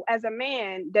know as a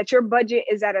man that your budget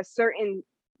is at a certain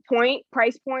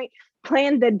price point,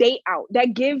 plan the date out.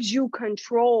 That gives you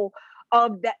control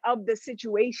of the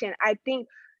situation. I think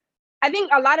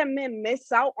a lot of men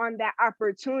miss out on that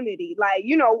opportunity. Like,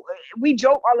 you know, we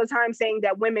joke all the time saying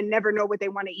that women never know what they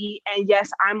want to eat. And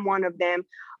yes, I'm one of them.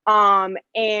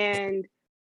 And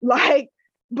like,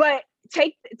 but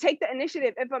take the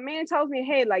initiative. If a man tells me,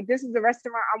 hey, like, this is the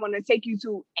restaurant I want to take you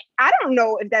to, I don't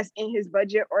know if that's in his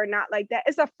budget or not. Like, that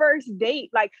it's a first date.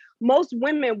 Like, most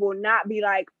women will not be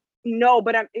like, no,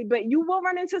 but you will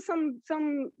run into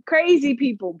some crazy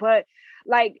people, but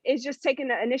like, it's just taking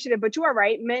the initiative. But you are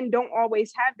right, men don't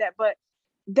always have that, but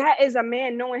that is a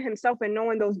man knowing himself and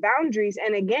knowing those boundaries.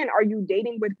 And again, are you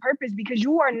dating with purpose? Because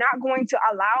you are not going to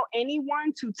allow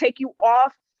anyone to take you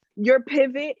off your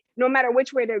pivot, no matter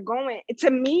which way they're going.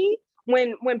 To me,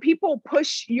 when people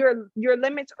push your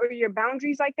limits or your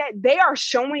boundaries like that, they are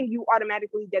showing you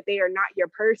automatically that they are not your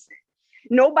person.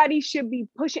 Nobody should be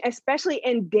pushing, especially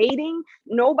in dating.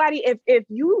 Nobody, if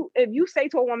you say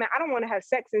to a woman, I don't want to have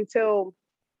sex until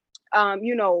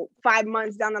 5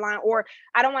 months down the line, or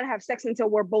I don't want to have sex until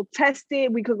we're both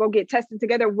tested, we could go get tested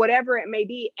together, whatever it may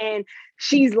be, and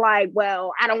she's like,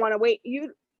 well, I don't want to wait,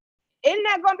 isn't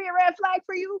that gonna be a red flag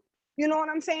for you? You know what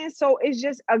I'm saying? So it's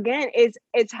just, again,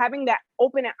 it's having that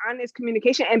open and honest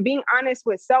communication and being honest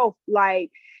with self.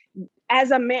 Like,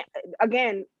 as a man,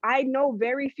 again, I know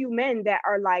very few men that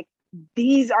are like,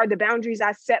 these are the boundaries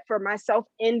I set for myself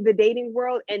in the dating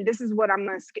world, and this is what I'm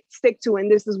going to stick to,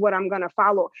 and this is what I'm going to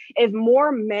follow. If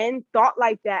more men thought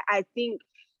like that, I think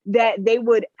that they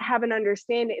would have an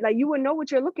understanding. Like, you would know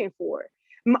what you're looking for.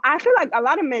 I feel like a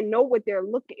lot of men know what they're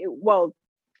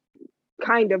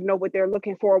kind of know what they're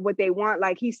looking for, what they want.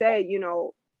 Like he said,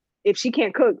 if she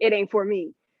can't cook, it ain't for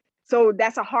me. So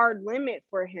that's a hard limit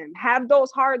for him. Have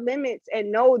those hard limits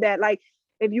and know that, like,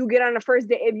 if you get on the first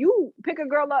date, if you pick a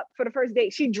girl up for the first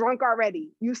date, she drunk already,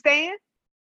 you staying?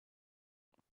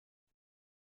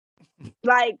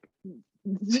 Like,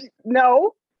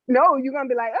 no, you're gonna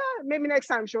be like, maybe next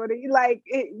time, shorty. Like,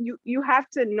 you have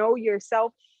to know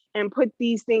yourself and put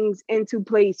these things into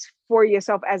place for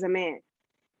yourself as a man.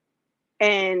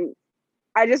 And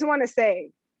I just want to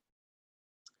say,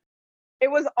 it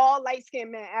was all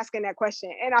light-skinned men asking that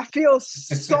question, and I feel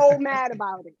so mad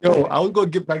about it. Yo, I was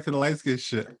gonna get back to the light-skinned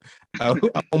shit. I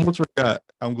almost forgot.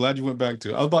 I'm glad you went back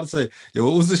to it. I was about to say, yo,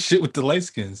 what was the shit with the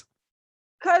light-skins?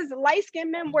 Because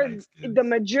light-skinned men were, the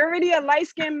majority of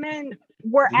light-skinned men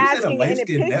were asking, and it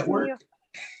pissed network? Me off.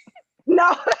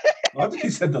 No. I think he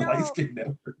said the light-skinned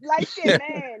network. Light-skinned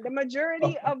man. The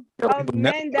majority of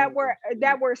men that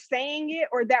were saying it,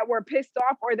 or that were pissed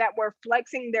off, or that were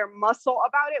flexing their muscle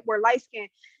about it, were light-skinned.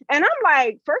 And I'm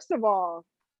like, first of all,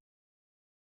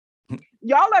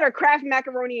 Y'all let her craft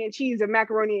macaroni and cheese or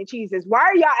macaroni and cheeses. Why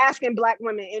are y'all asking Black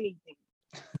women anything?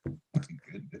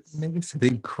 Niggas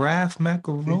they craft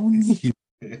macaroni.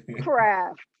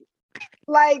 Craft.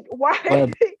 Like,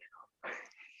 why?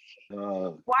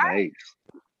 Nice.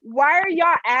 Why are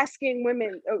y'all asking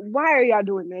women? Why are y'all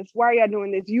doing this? Why are y'all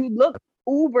doing this? You look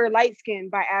uber light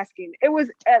skinned by asking. It was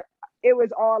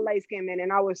all light skinned men,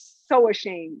 and I was so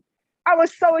ashamed.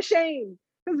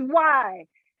 Because why?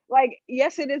 Like,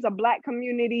 yes, it is a Black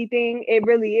community thing. It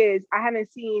really is. I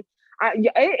haven't seen.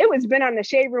 It was been on the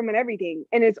shade room and everything,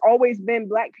 and it's always been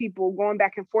Black people going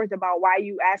back and forth about why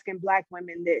you asking Black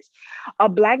women this. A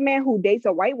Black man who dates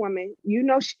a white woman, you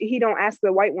know, he don't ask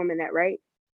the white woman that, right?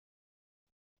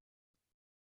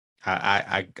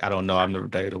 I don't know. I've never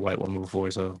dated a white woman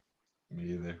before, so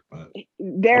Me either. But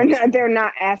They're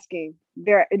not asking.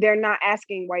 They're not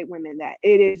asking white women that.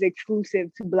 It is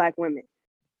exclusive to Black women.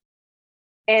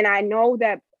 And I know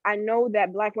that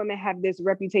Black women have this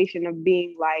reputation of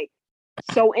being like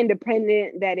so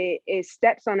independent that it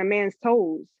steps on a man's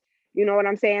toes. You know what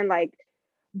I'm saying? Like,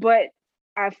 but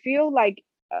I feel like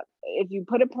if you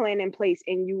put a plan in place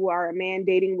and you are a man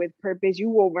dating with purpose, you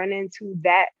will run into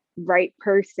that right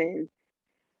person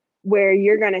where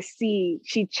you're gonna see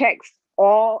she checks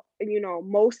all, you know,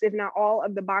 most if not all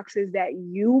of the boxes that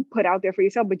you put out there for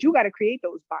yourself, but you got to create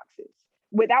those boxes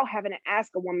without having to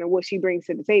ask a woman what she brings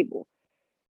to the table.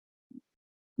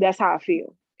 That's how I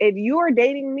feel. If you are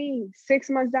dating me 6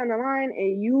 months down the line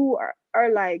and you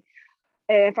are like,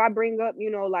 if I bring up, you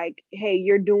know, like, hey,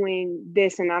 you're doing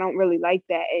this and I don't really like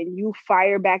that, and you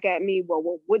fire back at me,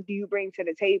 well, what do you bring to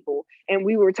the table? And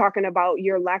we were talking about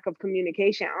your lack of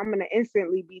communication, I'm going to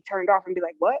instantly be turned off and be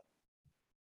like, what?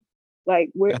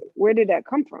 Like, where did that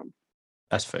come from?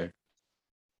 that's fair.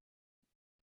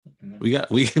 We got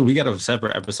a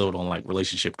separate episode on like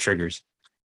relationship triggers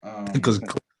because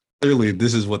clearly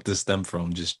this is what this stemmed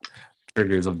from, just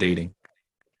triggers of dating.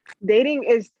 Dating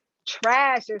is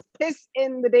trash. There's piss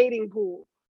in the dating pool.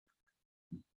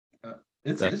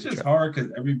 It's just hard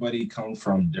because everybody comes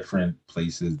from different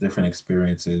places, different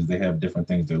experiences. They have different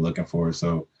things they're looking for.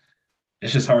 So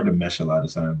it's just hard to mesh a lot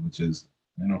of times, which is,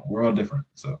 you know, we're all different.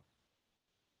 So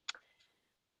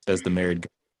Says the married guy.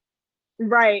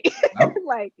 Right.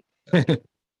 Like,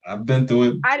 I've been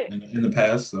through it in the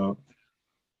past. So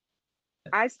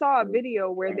I saw a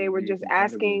video where they were just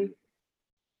asking.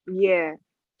 Yeah,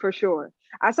 for sure.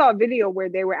 I saw a video where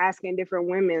they were asking different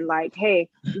women, like, hey,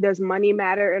 does money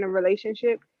matter in a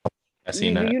relationship? I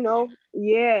seen that. Do you know?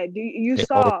 Yeah. You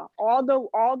saw all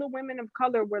the women of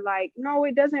color were like, no,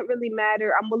 it doesn't really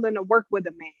matter. I'm willing to work with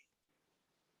a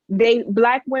man.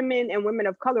 Black women and women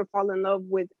of color fall in love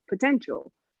with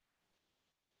potential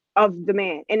of the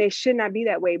man. And it should not be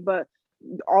that way. But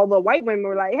all the white women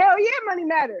were like, hell yeah, money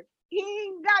matter. He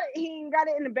ain't got it. He ain't got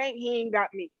it in the bank. He ain't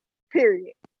got me.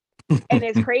 Period. And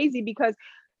it's crazy because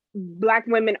Black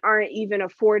women aren't even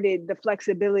afforded the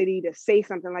flexibility to say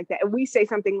something like that. If we say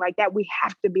something like that, we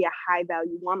have to be a high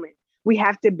value woman. We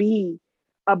have to be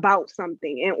about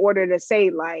something in order to say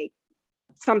like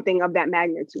something of that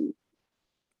magnitude.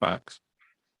 Facts.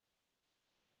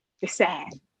 It's sad.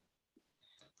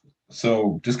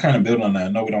 So just kind of build on that. I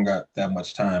know we don't got that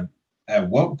much time. At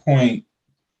what point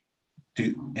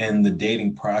in the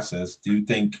dating process do you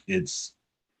think it's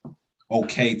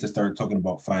okay to start talking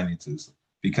about finances?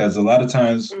 Because a lot of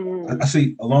times I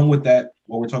see, along with that,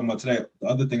 what we're talking about today, the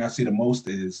other thing I see the most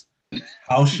is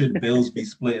how should bills be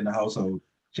split in the household?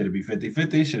 Should it be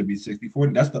 50-50? Should it be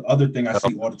 60-40? That's the other thing I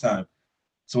see all the time.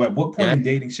 So at what point in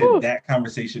dating should that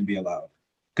conversation be allowed?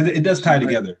 Because it does tie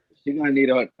together. You're going to need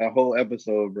a whole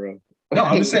episode, bro. No,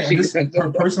 I'm just saying, just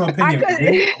her personal opinion.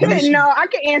 I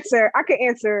can answer.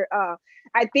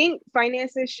 I think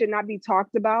finances should not be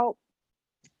talked about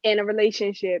in a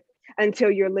relationship until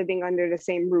you're living under the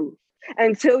same roof,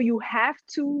 until you have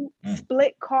to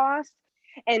split costs,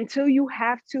 until you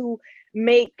have to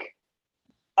make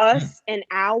us an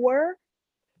hour.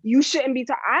 You shouldn't be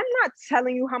I'm not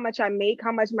telling you how much I make,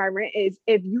 how much my rent is,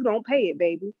 if you don't pay it,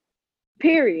 baby.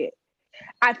 Period.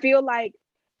 I feel like,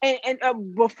 and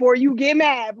before you get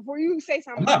mad, before you say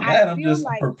something, I'm not mad. I'm just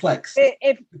perplexed.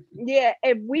 If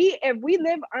we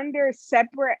live under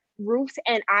separate roofs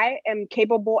and I am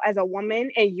capable as a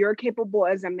woman and you're capable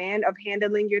as a man of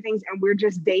handling your things and we're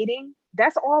just dating,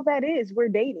 that's all that is. We're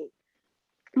dating.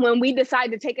 When we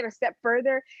decide to take it a step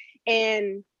further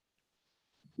and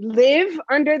live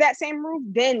under that same roof,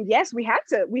 then yes, we have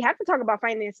to talk about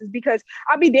finances, because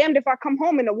I'll be damned if I come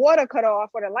home and the water cut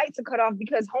off or the lights are cut off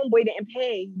because homeboy didn't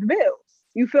pay the bills.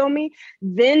 You feel me?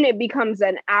 Then it becomes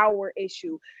an our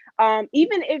issue.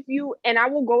 Even if you, and I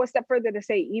will go a step further to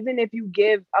say, even if you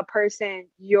give a person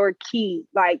your key,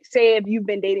 like say if you've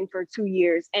been dating for 2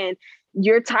 years and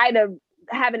you're tired of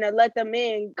having to let them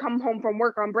in, come home from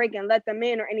work on break and let them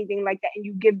in or anything like that, and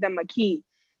you give them a key.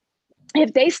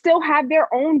 If they still have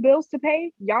their own bills to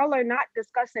pay, y'all are not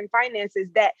discussing finances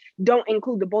that don't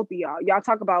include the both of y'all. Y'all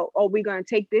talk about, oh, we're going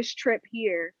to take this trip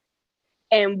here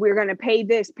and we're going to pay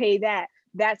this, pay that.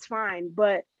 That's fine.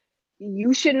 But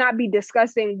you should not be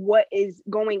discussing what is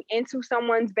going into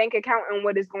someone's bank account and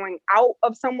what is going out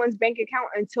of someone's bank account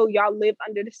until y'all live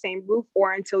under the same roof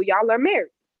or until y'all are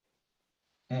married.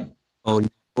 Oh, you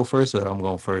go first or I'm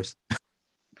going first?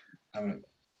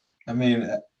 I mean,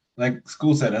 like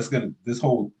School said, this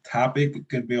whole topic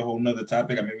could be a whole nother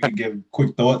topic. I mean, we can give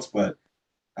quick thoughts, but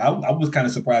I was kind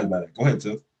of surprised by that. Go ahead,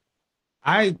 Tiff.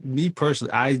 Me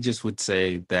personally, I just would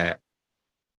say that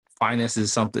finance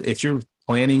is something, if you're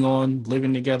planning on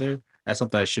living together, that's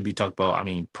something that should be talked about, I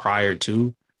mean, prior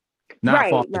to.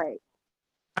 Not Right.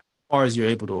 as far as you're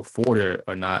able to afford it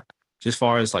or not, just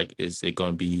far as like, is it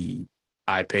going to be,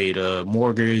 I pay the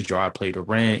mortgage or I pay the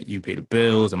rent, you pay the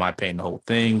bills, am I paying the whole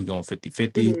thing? We're going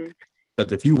 50-50. Mm-hmm.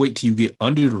 But if you wait till you get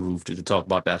under the roof to talk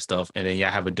about that stuff and then you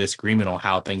have a disagreement on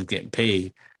how things get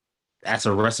paid, that's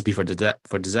a recipe for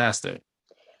disaster.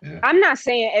 Yeah. I'm not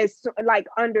saying it's like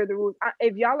under the roof.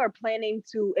 If y'all are planning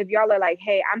to, if y'all are like,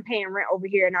 hey, I'm paying rent over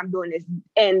here and I'm doing this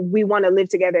and we want to live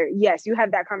together, yes, you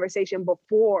have that conversation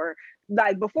before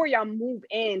y'all move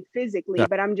in physically. Yeah.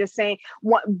 But I'm just saying,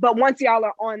 but once y'all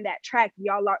are on that track,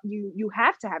 y'all are, you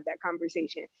have to have that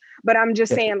conversation. But I'm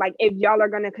just saying, like, if y'all are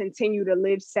going to continue to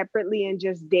live separately and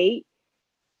just date,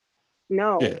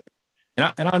 no. Yeah.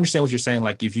 And I understand what you're saying.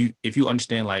 Like, if you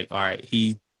understand, like, all right,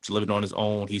 he's living on his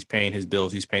own, he's paying his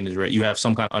bills, he's paying his rent, you have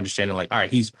some kind of understanding, like, all right,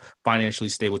 he's financially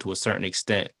stable to a certain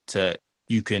extent to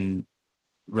you can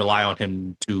rely on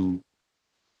him to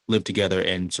live together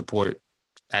and support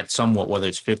at somewhat, whether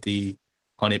it's 50,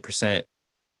 100%,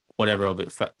 whatever of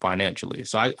it financially.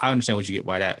 So I understand what you get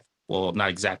by that. Well, not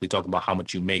exactly talking about how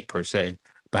much you make per se,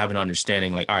 but having an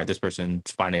understanding, like, all right, this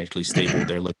person's financially stable,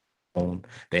 they're living on,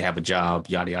 they have a job,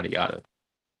 yada, yada, yada.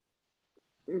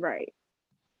 Right.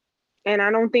 And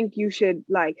I don't think you should,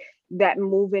 like, that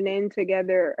moving in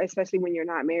together, especially when you're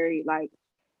not married, like,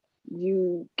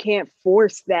 you can't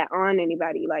force that on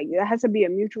anybody. Like, that has to be a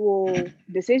mutual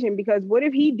decision, because what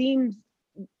if he deems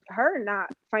her not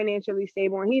financially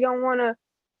stable and he don't want to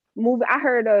move? I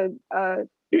heard a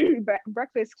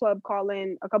Breakfast Club call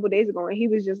in a couple days ago and he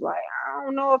was just like, I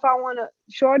don't know if I want to,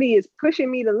 Shorty is pushing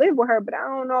me to live with her, but I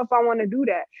don't know if I want to do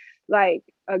that. Like,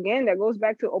 again, that goes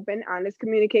back to open, honest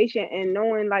communication and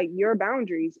knowing, like, your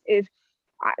boundaries.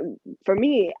 For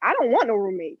me, I don't want no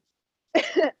roommates.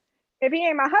 If he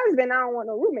ain't my husband, I don't want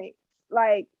no roommates.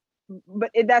 Like, but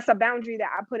that's a boundary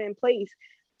that I put in place.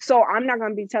 So I'm not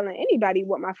going to be telling anybody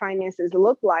what my finances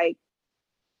look like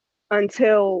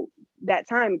until that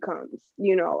time comes,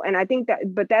 and I think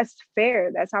but that's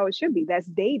fair. That's how it should be. That's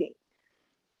dating.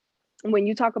 When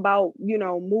you talk about,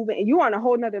 moving, you on a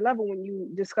whole nother level when you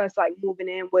discuss, like, moving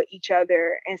in with each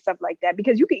other and stuff like that,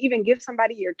 because you could even give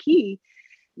somebody your key,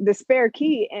 the spare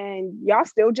key, and y'all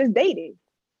still just dating.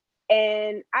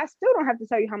 And I still don't have to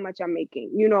tell you how much I'm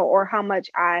making, or how much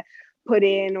I put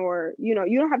in, or, you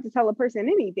don't have to tell a person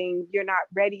anything you're not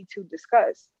ready to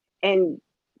discuss. And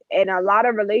a lot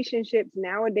of relationships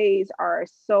nowadays are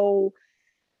so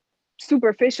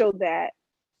superficial that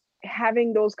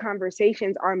having those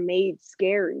conversations are made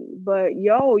scary. But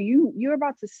you're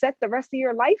about to set the rest of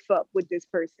your life up with this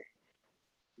person.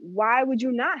 Why would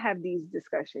you not have these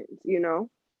discussions,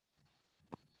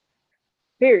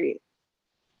 Period.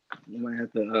 We might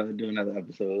have to do another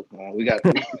episode. We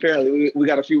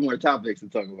got a few more topics to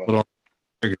talk about.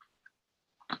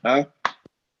 Huh?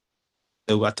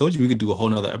 So I told you we could do a whole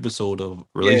nother episode of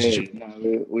relationship. Yeah,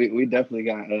 no, we definitely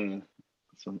got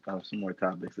some more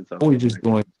topics to talk about. Or we just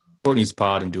doing Courtney's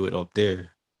pod and do it up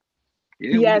there.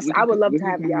 Yeah, yes, I would love to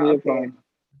have y'all up there.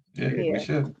 Yeah, we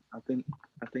should. I think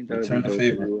that would Return be the dope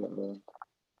favor. to do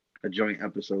a joint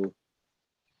episode.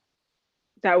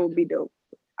 That would be dope.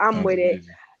 I'm Sounds with it.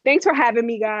 amazing. Thanks for having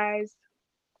me, guys.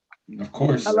 Of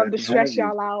course. I love to stress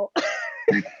y'all out.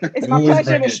 It's my always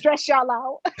pleasure bring to it. stress y'all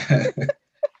out.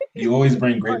 You always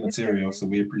bring great On this material, Thursday. so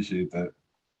we appreciate that.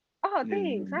 Oh, Yeah,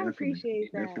 thanks. I definitely.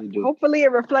 appreciate that. Definitely do. Hopefully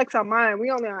it reflects on mine.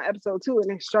 We only on episode 2 and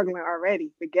they're struggling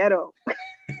already. The ghetto.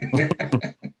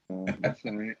 That's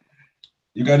all right.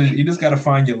 You just gotta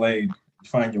find your lane,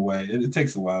 find your way. It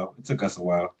takes a while. It took us a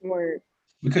while. Word.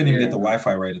 We couldn't even Yeah. get the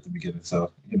Wi-Fi right at the beginning,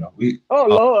 so we. Oh,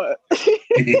 Lord.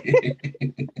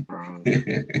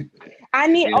 I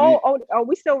need Yeah,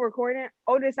 we still recording?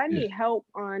 Otis, I Yeah. need help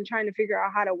on trying to figure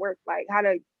out how to work, like how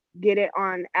to get it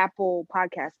on Apple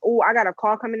Podcasts. Oh, I got a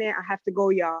call coming in. I have to go,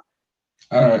 y'all.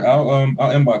 All right, I'll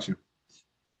inbox you.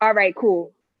 All right,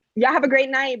 cool. Y'all have a great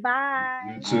night.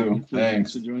 Bye. You too. Thanks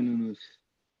Thanks. for joining us.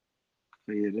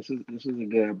 So yeah, this is a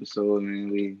good episode, man.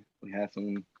 We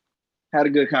had a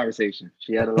good conversation.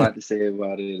 She had a lot to say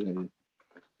about it, and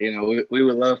we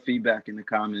would love feedback in the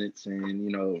comments, and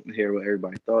hear what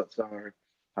everybody's thoughts are,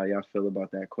 how y'all feel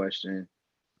about that question.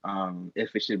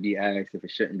 If it should be asked, if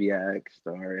it shouldn't be asked,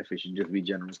 or if it should just be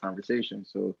general conversation.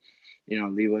 So,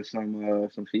 leave us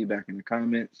some feedback in the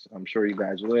comments. I'm sure you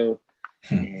guys will.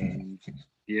 And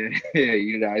yeah,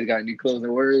 you guys got any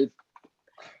closing words?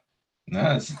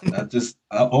 Nah,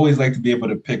 I always like to be able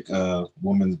to pick a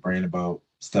woman's brain about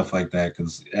stuff like that,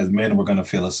 because as men, we're gonna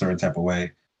feel a certain type of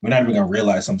way. We're not even gonna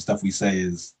realize some stuff we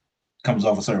say comes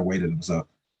off a certain way to them. So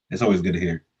it's always good to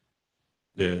hear.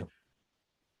 Yeah.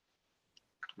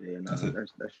 Yeah, no,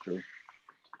 that's true.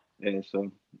 Yeah,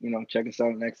 so check us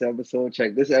out next episode.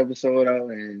 Check this episode out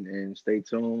and stay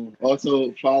tuned.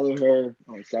 Also follow her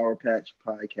on Sour Patch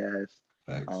Podcast.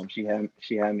 Thanks.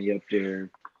 She had me up there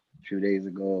a few days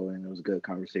ago, and it was a good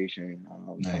conversation.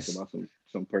 Nice. Talked about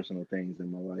some personal things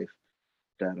in my life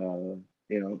that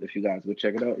if you guys go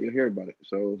check it out, you'll hear about it.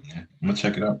 So Yeah, I'm gonna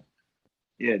check it out.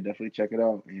 yeah, definitely check it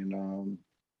out. And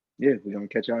yeah, we're gonna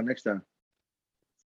catch y'all next time.